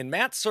 Trust me, in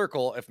Matt's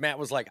circle, if Matt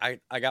was like,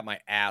 I got my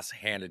ass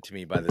handed to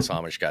me by this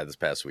Amish guy this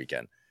past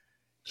weekend,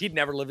 he'd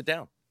never live it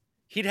down.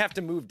 He'd have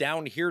to move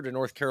down here to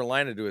North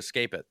Carolina to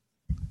escape it.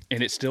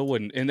 And it still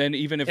wouldn't. And then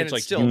even if it's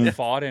like you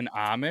fought an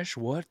Amish,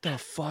 what the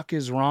fuck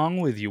is wrong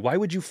with you? Why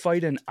would you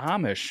fight an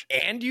Amish?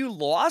 And you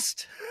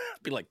lost?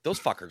 Be like, those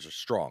fuckers are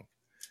strong.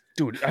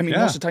 Dude, I mean,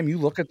 most of the time you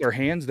look at their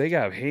hands, they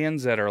got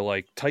hands that are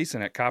like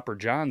Tyson at Copper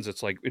John's.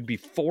 It's like, it'd be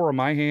 4 of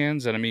my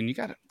hands. And I mean,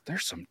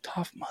 there's some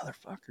tough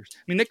motherfuckers.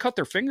 I mean, they cut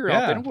their finger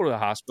out. They don't go to the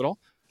hospital.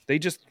 They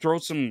just throw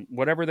some,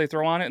 whatever they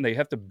throw on it, and they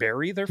have to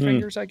bury their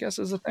fingers, I guess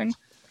is a thing.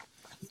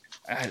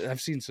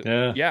 I've seen some.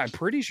 Yeah, I'm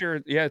pretty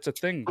sure. Yeah, it's a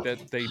thing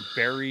that they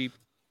bury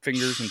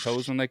fingers and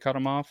toes when they cut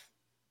them off.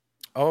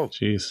 Oh,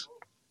 jeez.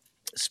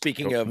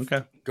 Speaking of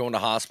going to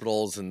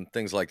hospitals and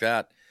things like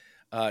that,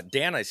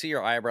 Dan, I see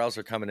your eyebrows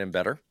are coming in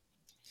better.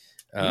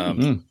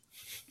 I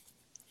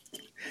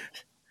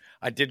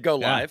did go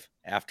live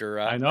after.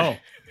 I know.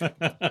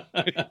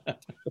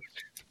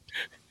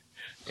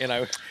 and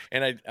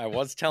I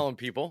was telling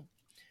people,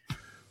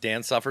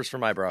 Dan suffers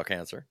from eyebrow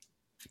cancer.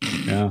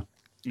 Yeah.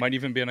 Might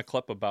even be in a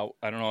clip about,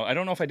 I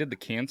don't know if I did the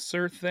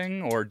cancer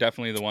thing or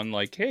definitely the one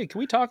like, hey, can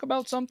we talk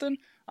about something?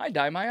 I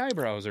dye my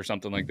eyebrows or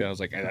something like that. I was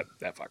like, hey,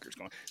 that fucker's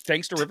going.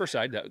 Thanks to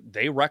Riverside,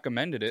 they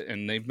recommended it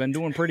and they've been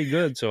doing pretty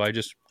good. So I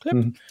just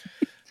clipped.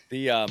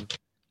 The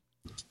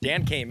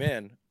Dan came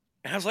in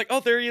and I was like, oh,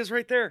 there he is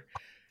right there.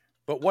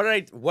 But what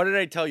did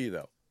I tell you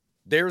though?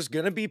 There's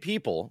gonna be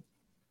people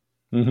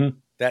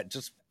that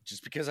just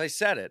because I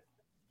said it,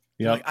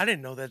 like, I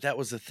didn't know that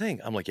was a thing.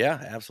 I'm like,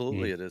 yeah,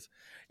 absolutely it is.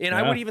 And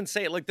I would even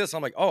say it like this.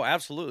 I'm like, oh,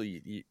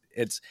 absolutely.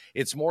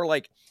 It's more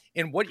like,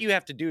 and what you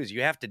have to do is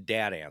you have to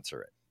dad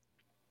answer it.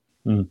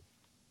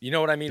 You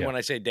know what I mean when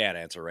I say dad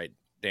answer, right,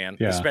 Dan?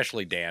 Yeah.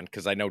 Especially Dan,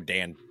 because I know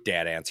dad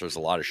answers a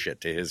lot of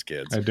shit to his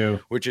kids. I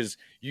do. Which is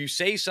you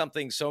say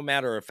something so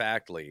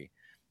matter-of-factly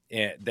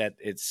that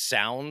it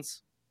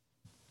sounds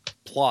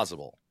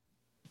plausible.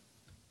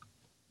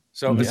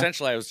 So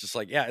essentially I was just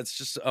like, yeah,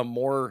 it's a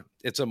more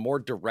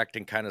direct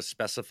and kind of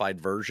specified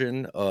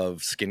version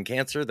of skin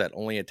cancer that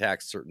only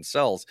attacks certain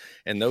cells.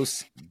 And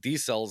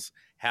these cells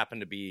happen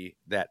to be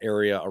that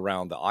area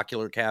around the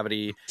ocular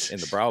cavity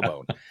and the brow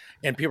bone.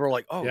 And people are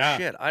like, oh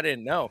shit, I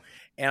didn't know.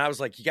 And I was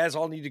like, you guys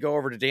all need to go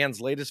over to Dan's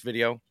latest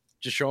video.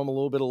 Just show him a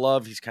little bit of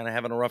love. He's kind of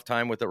having a rough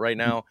time with it right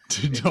now.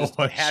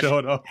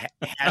 Showed up.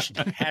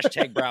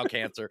 Hashtag brow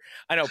cancer.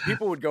 I know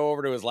people would go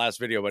over to his last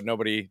video, but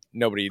nobody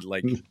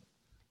like...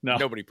 No.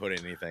 Nobody put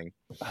anything.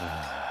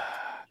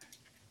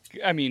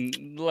 I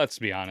mean, let's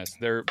be honest.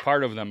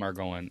 Part of them are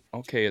going,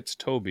 okay, it's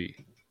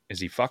Toby. Is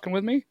he fucking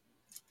with me?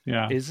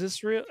 Yeah. Is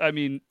this real? I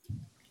mean,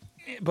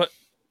 but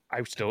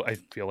I feel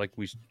like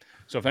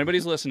so if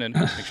anybody's listening,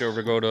 make sure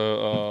to go to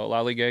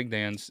Lollygag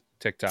Dan's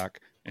TikTok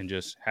and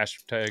just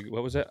hashtag,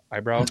 what was it?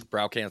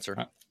 Brow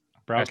cancer.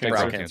 Brow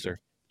cancer.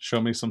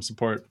 Show me some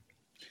support.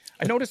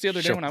 I noticed the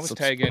other day when I was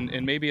tagging,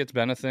 and maybe it's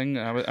been a thing,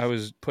 I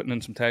was putting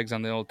in some tags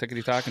on the old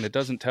Tickety Talk, and it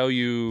doesn't tell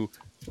you,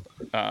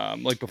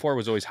 like before it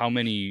was always how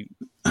many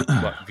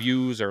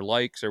views or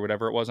likes or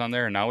whatever it was on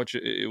there, and now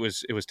it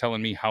was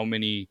telling me how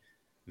many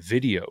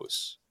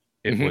videos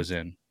it was in.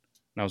 And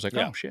I was like,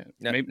 oh shit.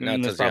 Maybe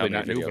that's probably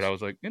not new, but I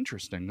was like,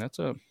 interesting. It's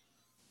an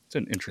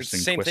interesting it's the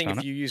same twist thing on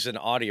if you use an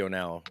audio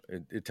now.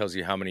 It tells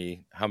you how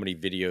many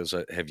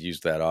videos have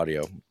used that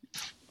audio.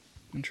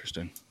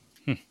 Interesting.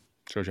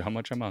 Shows you how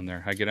much I'm on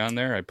there. I get on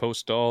there. I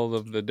post all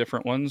of the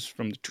different ones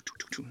from the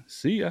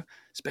see ya.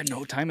 Spend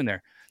no time in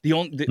there.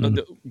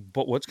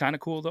 But what's kind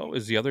of cool though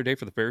is the other day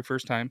for the very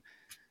first time,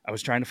 I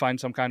was trying to find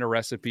some kind of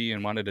recipe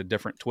and wanted a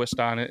different twist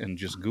on it, and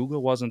just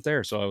Google wasn't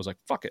there. So I was like,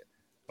 fuck it.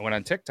 I went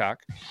on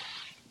TikTok.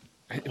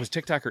 It was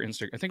TikTok or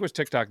Instagram. I think it was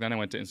TikTok. Then I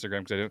went to Instagram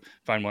because I didn't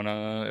find one.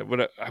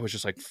 I was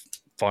just like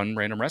fun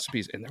random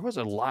recipes, and there was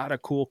a lot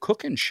of cool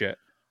cooking shit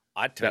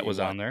that was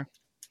on there.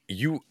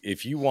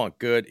 If you want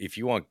good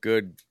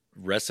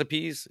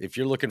recipes, if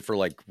you're looking for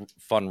like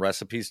fun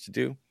recipes to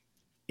do,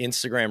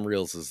 Instagram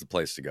Reels is the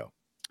place to go.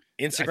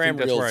 Instagram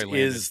Reels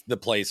is the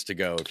place to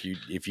go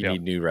if you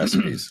need new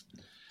recipes.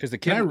 Because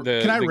can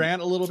I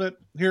rant a little bit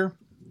here?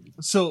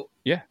 So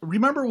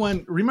remember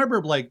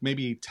like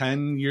maybe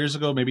 10 years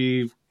ago,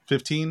 maybe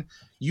 15,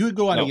 you would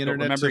go on the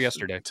internet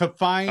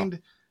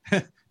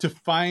to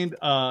find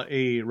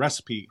a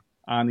recipe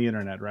on the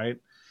internet, right?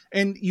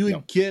 And you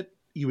would get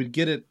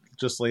it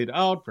just laid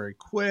out very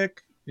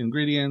quick.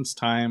 Ingredients,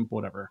 time,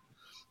 whatever.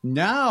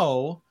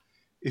 Now,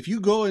 if you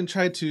go and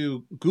try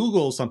to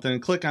Google something and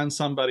click on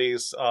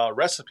somebody's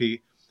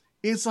recipe,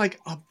 it's like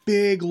a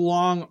big,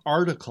 long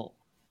article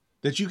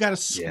that you got to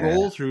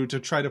scroll through to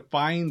try to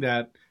find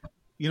that,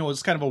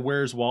 it's kind of a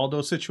Where's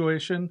Waldo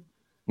situation,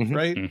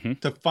 right? Mm-hmm.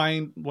 To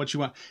find what you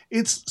want.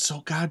 It's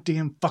so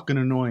goddamn fucking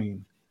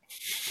annoying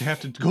to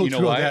have to go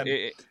through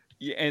that.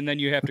 And then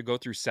you have to go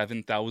through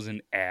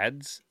 7,000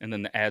 ads, and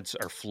then the ads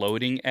are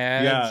floating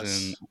ads.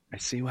 Yes. And I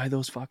see why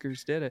those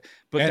fuckers did it.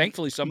 But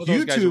thankfully, some of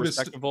those guys are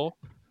respectable.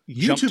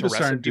 YouTube is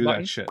starting to do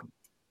that shit.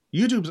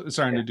 YouTube is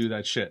starting to do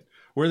that shit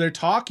where they're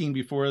talking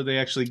before they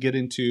actually get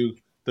into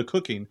the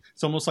cooking.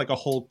 It's almost like a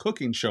whole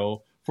cooking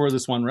show for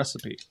this one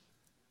recipe.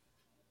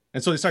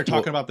 And so they start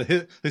talking about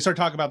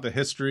the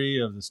history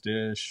of this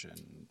dish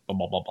and blah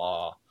blah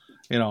blah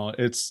blah.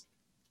 It's.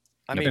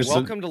 I mean,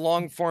 welcome to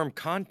long form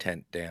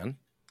content, Dan.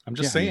 I'm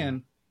just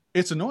saying,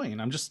 it's annoying.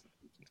 I'm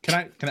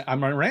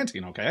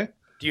ranting, okay?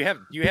 Do you have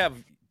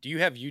YouTube? Do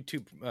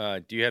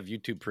you have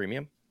YouTube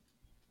Premium?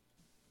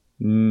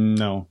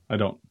 No, I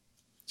don't.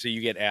 So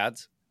you get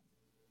ads?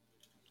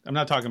 I'm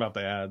not talking about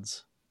the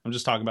ads. I'm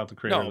just talking about the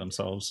creator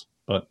themselves.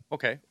 But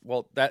okay,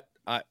 well, that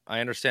I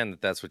understand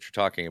that's what you're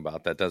talking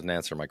about. That doesn't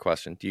answer my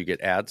question. Do you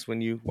get ads when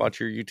you watch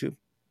your YouTube?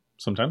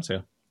 Sometimes,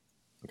 yeah.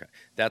 Okay.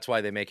 That's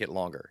why they make it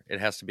longer. It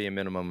has to be a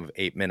minimum of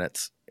 8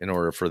 minutes in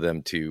order for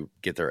them to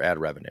get their ad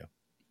revenue.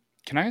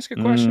 Can I ask a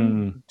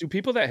question? Do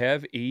people that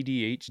have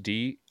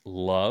ADHD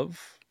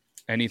love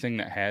anything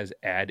that has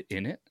ad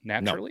in it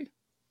naturally?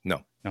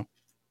 No.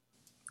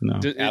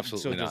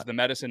 Absolutely not. Does the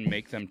medicine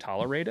make them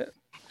tolerate it?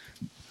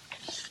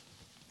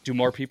 Do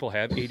more people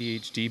have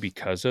ADHD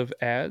because of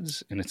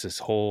ads? And it's this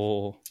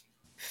whole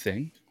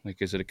thing?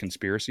 Like, is it a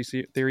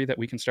conspiracy theory that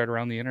we can start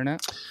around the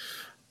internet?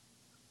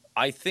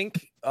 I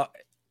think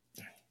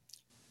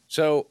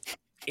So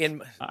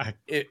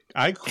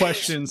I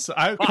question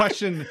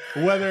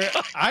whether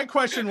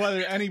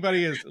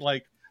anybody is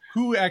like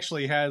who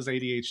actually has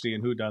ADHD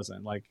and who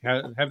doesn't. Like,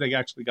 have they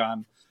actually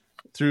gone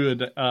through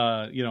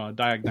a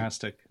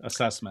diagnostic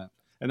assessment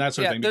and that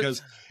sort of thing?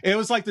 Because it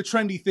was like the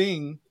trendy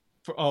thing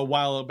for a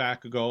while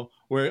back ago,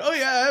 where I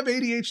have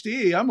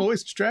ADHD. I'm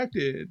always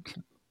distracted.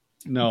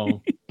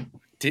 No,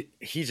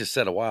 he just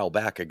said a while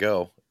back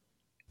ago.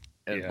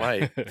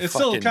 And it's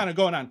still kind of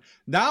going on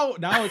now.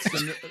 It's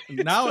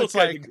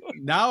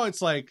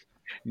like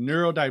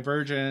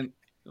neurodivergent.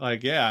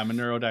 Like, I'm a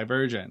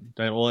neurodivergent.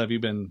 Well, have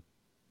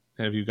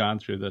you gone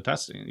through the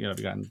testing? Have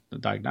you gotten the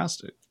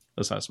diagnostic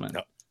assessment?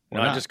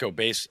 No, I just go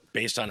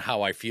based on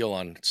how I feel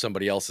on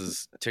somebody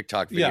else's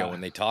TikTok video when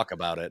they talk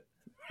about it.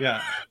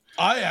 Yeah,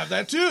 I have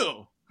that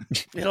too.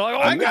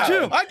 I got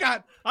too.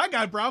 I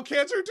got brow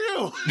cancer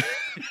too.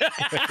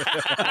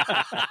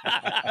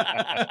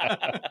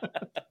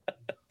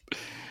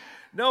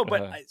 No,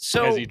 but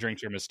so as he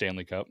drinks from his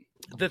Stanley Cup.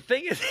 The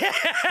thing is,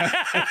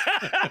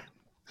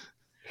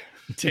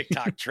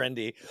 TikTok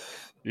trendy.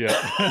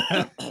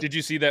 Yeah. Did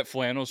you see that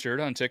flannel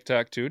shirt on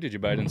TikTok too? Did you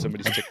buy it in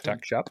somebody's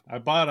TikTok shop? I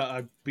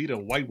beat a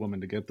white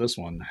woman to get this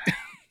one.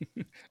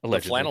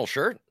 The flannel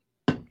shirt.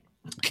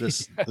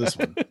 This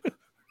one.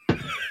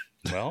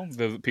 Well,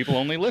 the people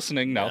only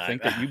listening now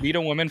think that you beat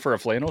a woman for a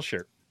flannel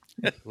shirt.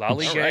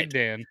 Lollygag right.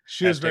 Dan.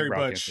 She was very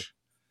butch.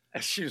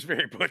 She was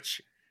very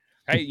butch.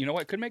 Hey, you know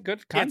what? Could make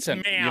good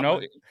content.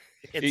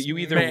 It's you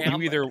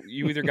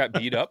either got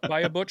beat up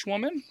by a butch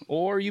woman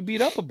or you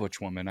beat up a butch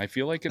woman. I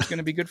feel like it's going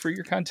to be good for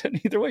your content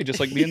either way,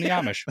 just like being the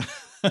Amish.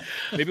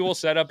 Maybe we'll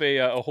set up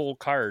a whole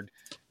card.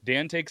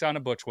 Dan takes on a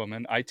butch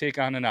woman. I take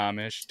on an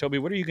Amish. Toby,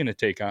 what are you going to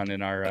take on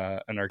in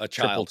our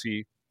Triple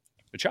T?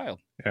 A child.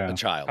 Yeah. A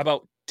child. How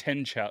about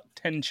 10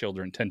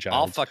 children? 10 child.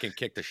 I'll fucking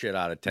kick the shit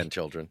out of 10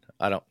 children.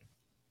 I don't.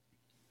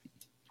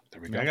 There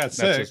we go. I got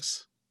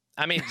 6.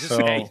 I mean, just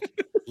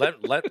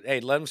let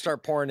them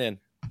start pouring in.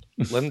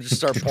 Let them just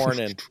start pouring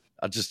in.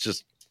 I'll just.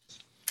 This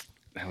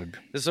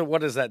is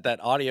what is that? That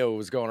audio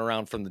was going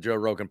around from the Joe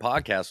Rogan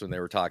podcast when they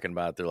were talking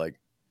about it. They're like,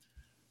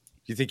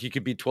 "You think you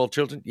could beat 12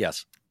 children?"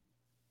 Yes,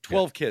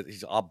 12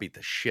 kids. I'll beat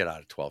the shit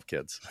out of 12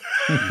 kids.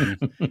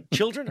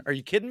 Children? Are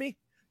you kidding me?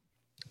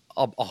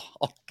 I'll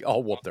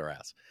whoop their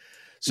ass.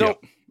 So,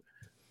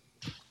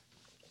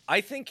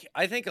 I think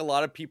a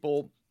lot of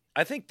people.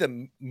 I think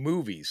the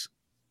movies.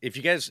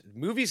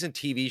 Movies and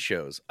TV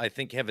shows, I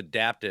think, have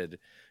adapted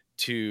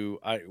to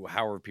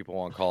however people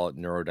want to call it,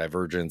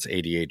 neurodivergence,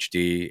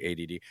 ADHD,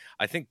 ADD.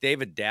 I think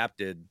they've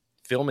adapted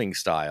filming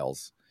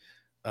styles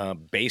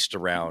based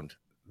around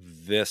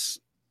this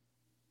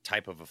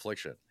type of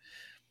affliction.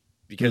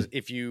 Because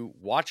if you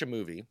watch a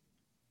movie,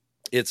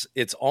 it's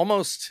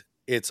almost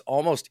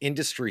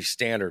industry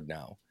standard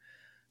now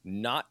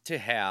not to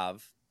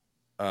have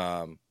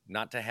a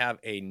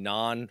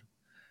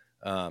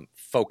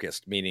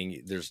non-focused,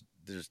 meaning there's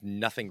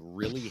nothing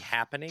really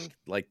happening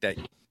like that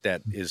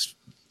is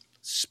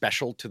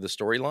special to the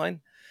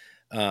storyline.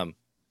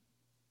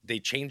 They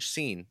change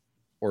scene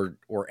or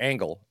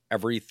angle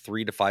every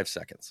 3 to 5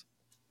 seconds.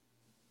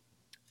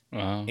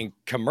 And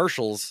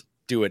commercials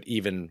do it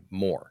even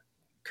more.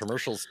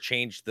 Commercials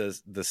change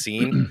the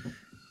scene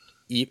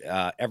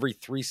every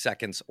 3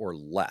 seconds or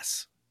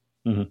less,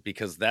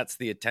 because that's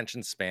the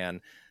attention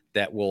span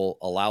that will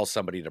allow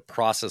somebody to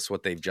process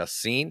what they've just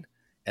seen,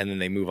 and then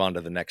they move on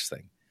to the next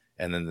thing.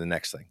 And then the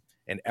next thing,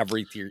 and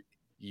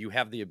you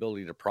have the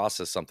ability to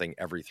process something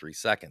every 3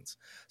 seconds.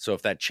 So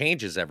if that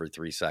changes every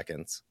 3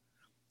 seconds,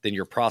 then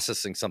you're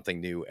processing something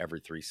new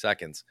every 3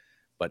 seconds.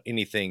 But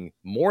anything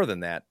more than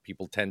that,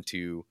 people tend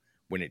to,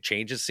 when it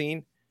changes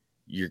scene,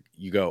 you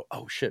go,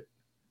 oh shit,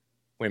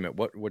 wait a minute,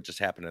 what just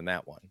happened in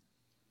that one?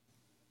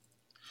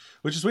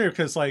 Which is weird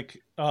because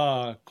like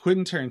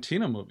Quentin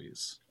Tarantino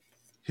movies,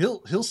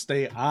 he'll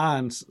stay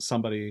on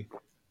somebody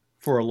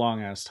for a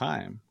long ass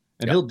time.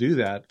 And he'll do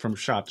that from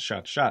shot to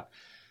shot to shot.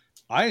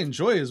 I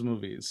enjoy his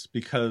movies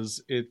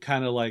because it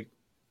kind of like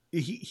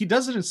he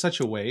does it in such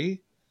a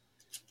way.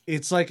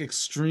 It's like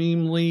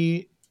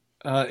extremely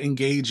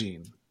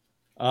engaging.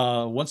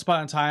 Once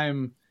Upon a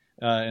Time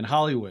in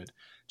Hollywood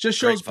just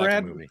shows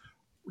Brad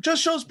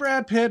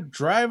Pitt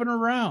driving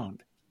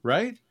around,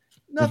 right?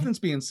 Nothing's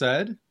being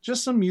said,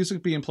 just some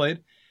music being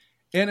played.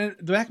 And in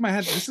the back of my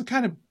head, this is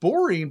kind of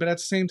boring, but at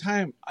the same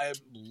time, I'm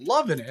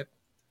loving it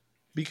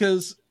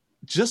because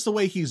just the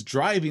way he's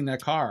driving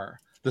that car,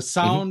 the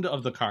sound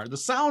of the car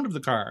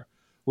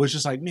was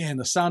just like, man,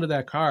 the sound of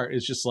that car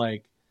is just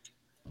like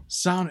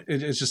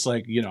it's just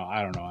like,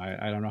 I don't know.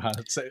 I don't know how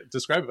to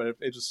describe it, but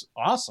it's just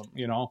awesome,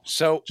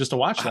 So just to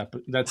watch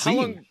that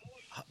scene.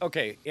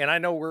 Okay. And I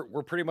know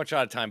we're pretty much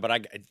out of time,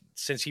 but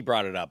since he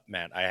brought it up,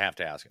 Matt, I have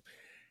to ask him,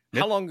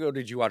 how long ago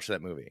did you watch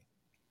that movie?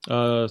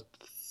 3-4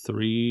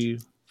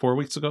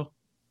 weeks ago.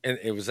 And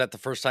was that the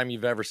first time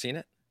you've ever seen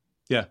it?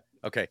 Yeah.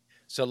 Okay.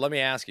 So let me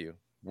ask you,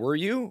 were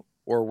you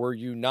or were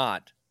you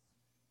not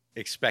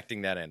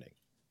expecting that ending?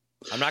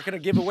 I'm not going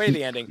to give away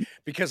the ending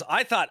because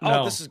I thought,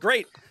 this is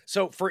great.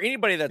 So for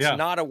anybody that's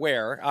not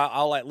aware,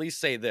 I'll at least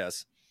say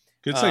this.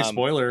 Could say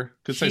spoiler.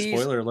 Could say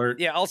spoiler alert.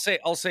 Yeah, I'll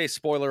say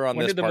spoiler on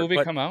when this. When did the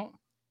movie come out?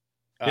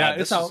 Yeah,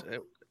 it's out.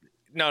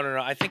 No.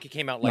 I think it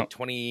came out like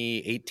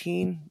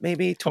 2018,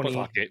 maybe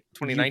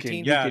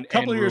 2019. Yeah, a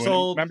couple of years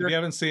old. Remember? If you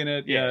haven't seen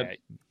it yet.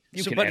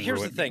 But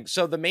here's the thing.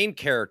 So the main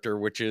character,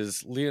 which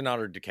is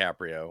Leonardo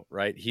DiCaprio,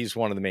 right? He's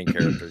one of the main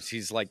characters.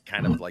 He's like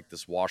kind of like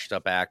this washed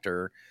up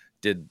actor,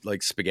 did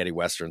like spaghetti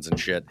westerns and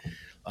shit,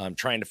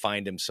 trying to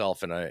find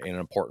himself in an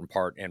important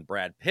part. And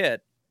Brad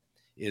Pitt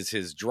is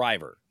his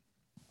driver,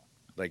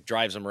 like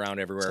drives him around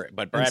everywhere.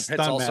 But Brad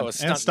Pitt's also a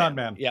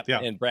stuntman. Yeah,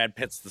 and Brad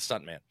Pitt's the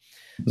stuntman.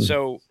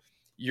 So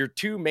your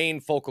two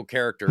main focal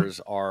characters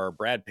are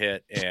Brad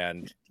Pitt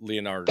and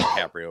Leonardo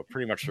DiCaprio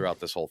pretty much throughout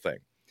this whole thing.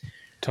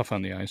 Tough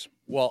on the eyes.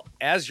 Well,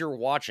 as you're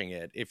watching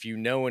it, if you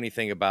know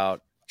anything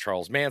about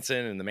Charles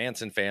Manson and the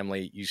Manson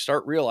family, you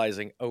start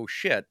realizing, oh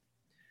shit,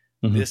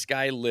 this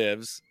guy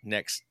lives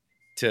next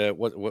to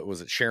what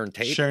was it? Sharon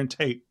Tate? Sharon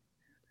Tate.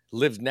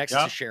 Lives next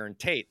to Sharon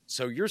Tate.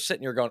 So you're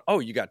sitting here going, oh,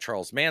 you got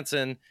Charles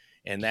Manson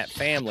and that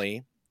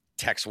family,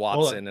 Tex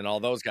Watson and all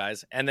those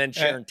guys. And then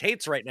Sharon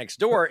Tate's right next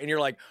door. And you're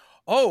like,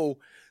 oh,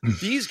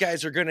 these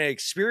guys are going to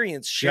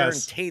experience Sharon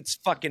Tate's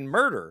fucking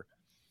murder.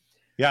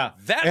 Yeah.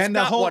 That's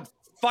not what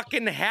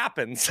fucking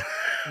happens.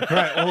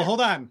 Right. Well,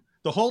 hold on.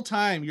 The whole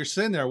time you're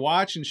sitting there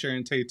watching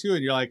Sharon Tate too,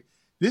 and you're like,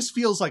 this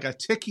feels like a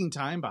ticking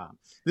time bomb.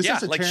 This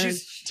is a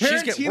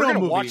Tarantino we're gonna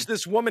movie. Watch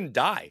this woman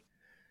die.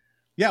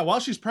 Yeah,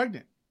 while she's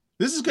pregnant.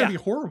 This is gonna be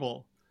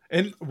horrible.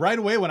 And right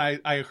away when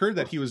I heard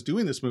that he was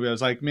doing this movie, I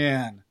was like,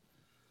 man,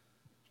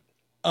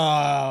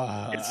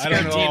 it's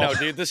Tarantino,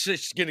 dude. This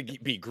is gonna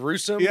be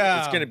gruesome. Yeah,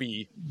 it's gonna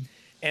be.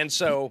 And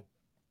so,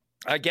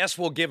 I guess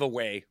we'll give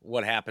away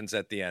what happens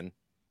at the end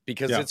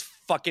because it's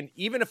fucking.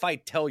 Even if I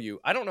tell you,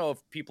 I don't know if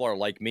people are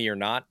like me or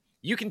not.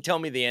 You can tell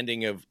me the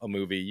ending of a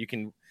movie. You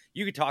can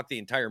talk the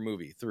entire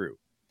movie through.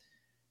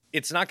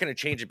 It's not going to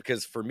change it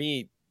because for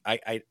me,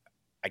 I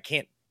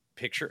can't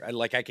picture.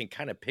 I can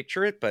kind of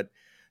picture it, but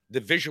the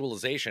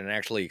visualization and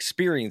actually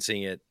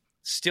experiencing it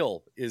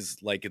still is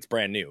like it's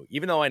brand new.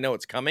 Even though I know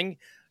it's coming,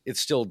 it's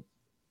still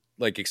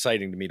like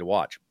exciting to me to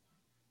watch.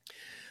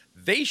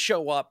 They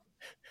show up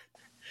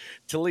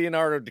to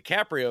Leonardo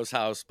DiCaprio's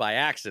house by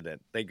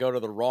accident. They go to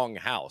the wrong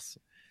house,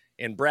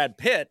 and Brad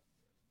Pitt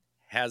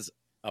has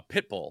a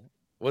pit bull.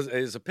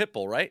 Is a pit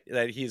bull, right?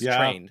 That he's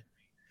trained.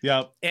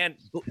 Yeah. And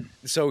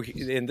so,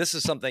 and this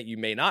is something you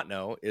may not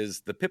know,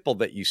 is the pit bull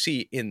that you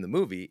see in the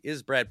movie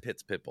is Brad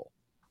Pitt's pit bull.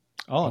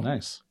 Oh,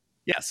 nice.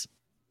 Yes.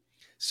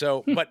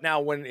 So, but now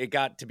when it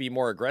got to be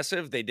more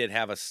aggressive, they did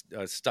have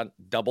a stunt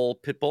double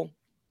pit bull.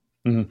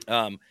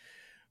 Mm-hmm.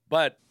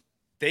 But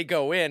they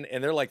go in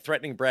and they're like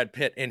threatening Brad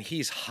Pitt, and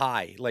he's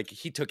high, like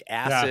he took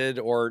acid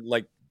or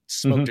like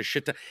smoked a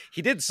shit ton.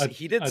 He did something.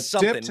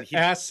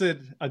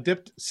 A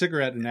dipped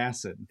cigarette in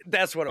acid.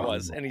 That's what it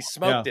was, and he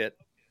smoked it.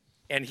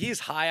 And he's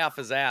high off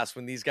his ass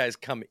when these guys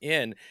come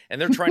in and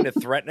they're trying to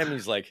threaten him.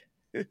 He's like,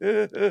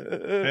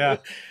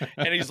 and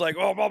he's like,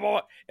 oh, blah,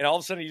 blah. And all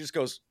of a sudden he just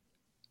goes,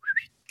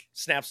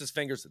 snaps his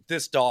fingers.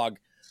 This dog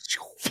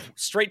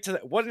straight to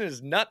what in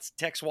his nuts?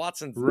 Tex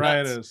Watson's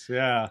nuts.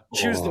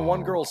 Chews the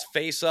one girl's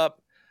face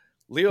up.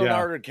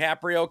 Leonardo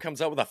DiCaprio comes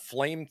out with a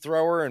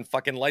flamethrower and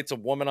fucking lights a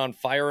woman on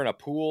fire in a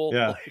pool.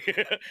 Yeah.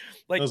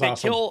 Like they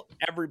kill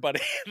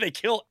everybody. They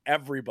kill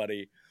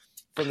everybody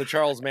from the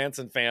Charles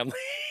Manson family.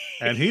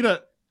 And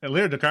Leonardo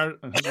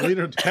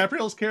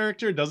DiCaprio's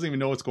character doesn't even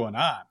know what's going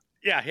on.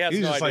 Yeah, he has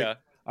no idea. Like,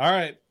 all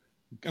right,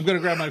 I'm going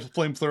to grab my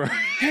flamethrower.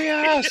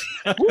 Yes!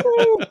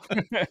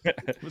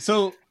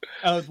 So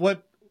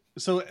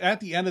at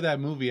the end of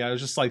that movie, I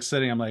was just like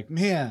sitting, I'm like,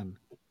 man,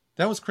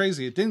 that was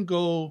crazy. It didn't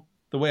go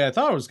the way I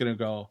thought it was going to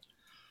go.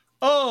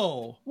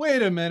 Oh,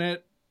 wait a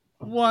minute.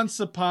 Once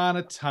upon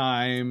a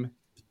time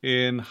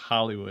in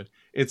Hollywood.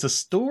 It's a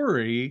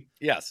story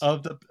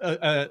of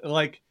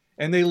the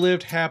and they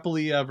lived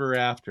happily ever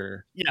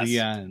after the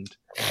end,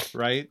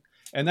 right?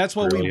 And that's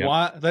what we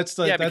want. That's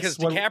because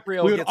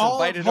DiCaprio gets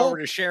invited over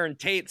to Sharon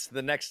Tate's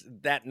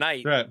that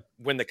night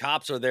when the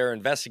cops are there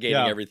investigating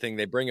everything.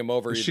 They bring him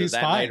over either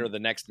that night or the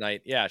next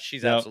night. Yeah,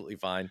 she's absolutely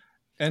fine.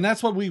 And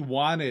that's what we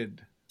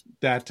wanted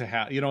that to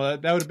happen. You know,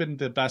 that would have been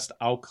the best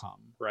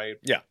outcome, right?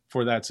 Yeah,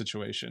 for that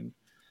situation.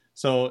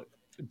 So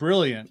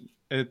brilliant.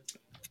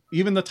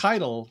 Even the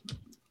title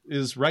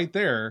is right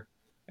there,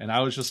 and I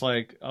was just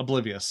like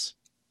oblivious.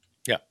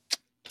 Yeah.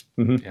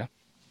 Mm-hmm. Yeah.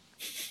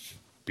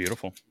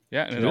 Beautiful.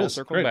 Yeah, and it all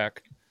circled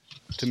back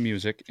to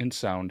music and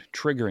sound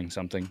triggering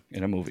something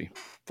in a movie.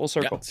 Full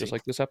circle, just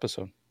like this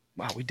episode.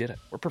 Wow, we did it.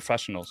 We're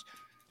professionals.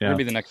 We're going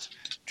to be the next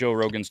Joe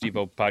Rogan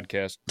Steve-O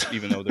podcast,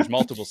 even though there's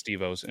multiple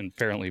Steve-Os and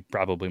apparently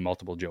probably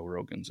multiple Joe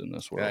Rogans in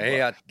this world.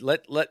 Hey,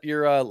 let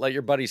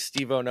your buddy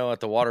Steve-O know at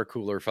the water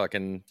cooler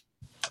fucking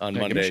on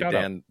Monday,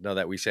 Dan, know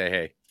that we say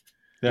hey.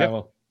 Yeah,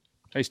 well.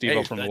 Hey,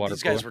 Steve-O from the water cooler.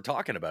 These guys were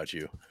talking about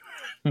you.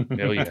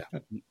 Hell yeah.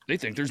 They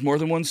think there's more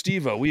than one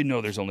Steve-O. We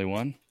know there's only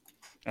one.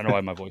 I don't know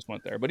why my voice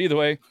went there. But either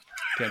way,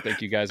 can't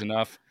thank you guys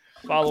enough.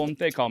 Follow them.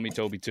 They call me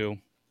Toby too.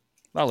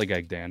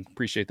 Lollygag Dan.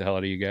 Appreciate the hell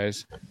out of you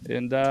guys.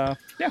 And yeah,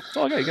 that's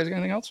all I got. You guys got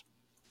anything else?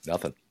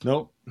 Nothing.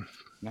 Nope. All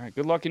right.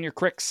 Good luck in your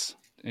cricks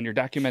and your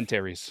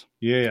documentaries.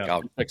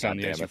 Yeah. Clicks on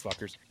the ass, you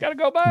fuckers. Gotta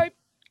go. Bye.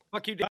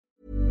 Fuck you, Dan.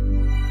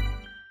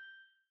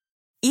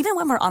 Even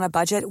when we're on a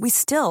budget, we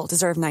still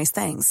deserve nice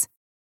things.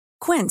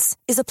 Quince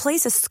is a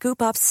place to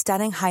scoop up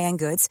stunning high-end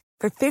goods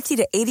for 50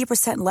 to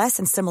 80% less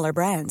than similar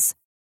brands.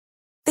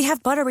 They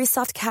have buttery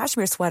soft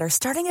cashmere sweaters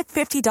starting at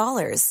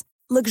 $50,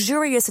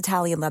 luxurious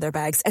Italian leather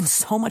bags, and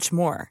so much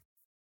more.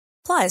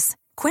 Plus,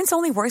 Quince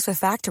only works with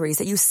factories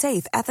that use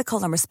safe,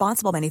 ethical, and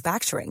responsible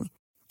manufacturing.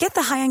 Get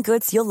the high-end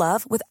goods you'll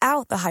love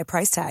without the high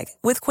price tag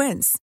with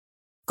Quince.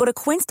 Go to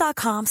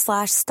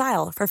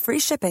quince.com/style for free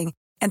shipping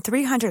and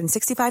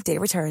 365-day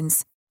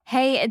returns.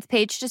 Hey, it's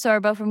Paige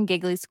DeSorbo from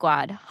Giggly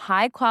Squad.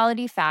 High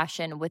quality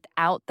fashion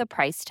without the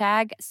price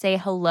tag. Say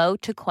hello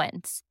to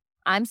Quince.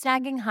 I'm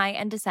snagging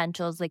high-end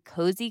essentials like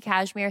cozy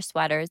cashmere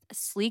sweaters,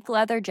 sleek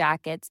leather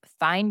jackets,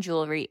 fine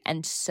jewelry,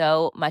 and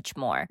so much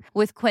more.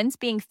 With Quince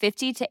being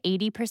 50 to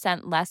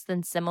 80% less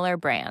than similar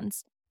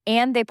brands.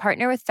 And they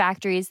partner with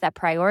factories that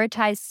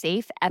prioritize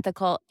safe,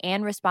 ethical,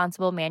 and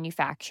responsible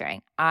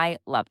manufacturing. I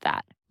love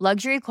that.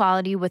 Luxury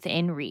quality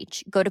within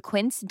reach. Go to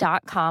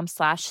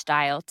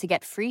quince.com/style to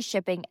get free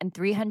shipping and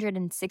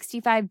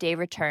 365-day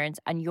returns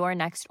on your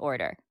next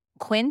order.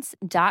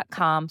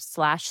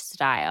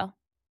 Quince.com/style.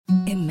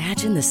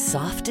 Imagine the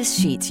softest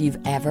sheets you've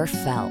ever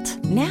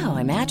felt. Now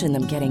imagine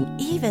them getting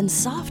even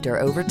softer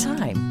over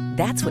time.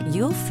 That's what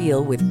you'll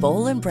feel with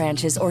Boll &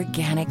 Branch's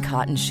organic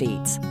cotton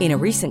sheets. In a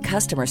recent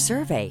customer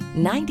survey,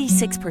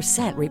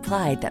 96%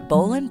 replied that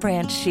Boll &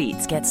 Branch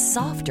sheets get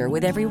softer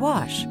with every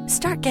wash.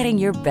 Start getting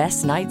your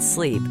best night's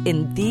sleep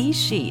in these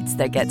sheets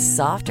that get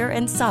softer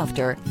and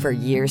softer for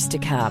years to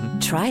come.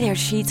 Try their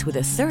sheets with a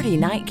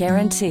 30-night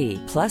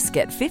guarantee. Plus,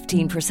 get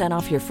 15%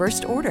 off your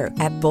first order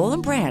at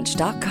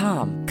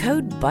bollandbranch.com.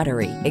 Code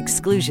BUTTERY.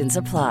 Exclusions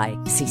apply.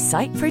 See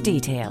site for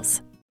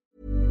details.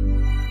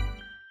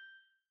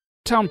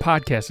 Town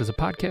Podcast is a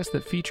podcast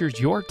that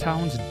features your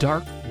town's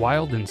dark,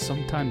 wild, and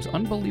sometimes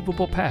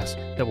unbelievable past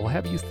that will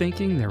have you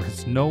thinking there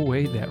is no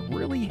way that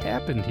really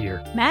happened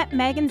here. Matt,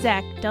 Meg, and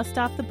Zach dust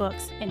off the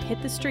books and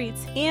hit the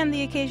streets and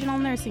the occasional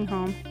nursing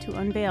home to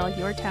unveil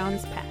your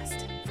town's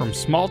past. From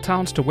small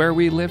towns to where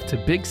we live to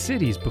big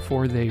cities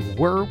before they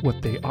were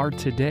what they are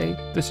today,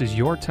 this is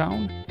your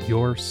town,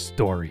 your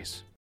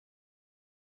stories.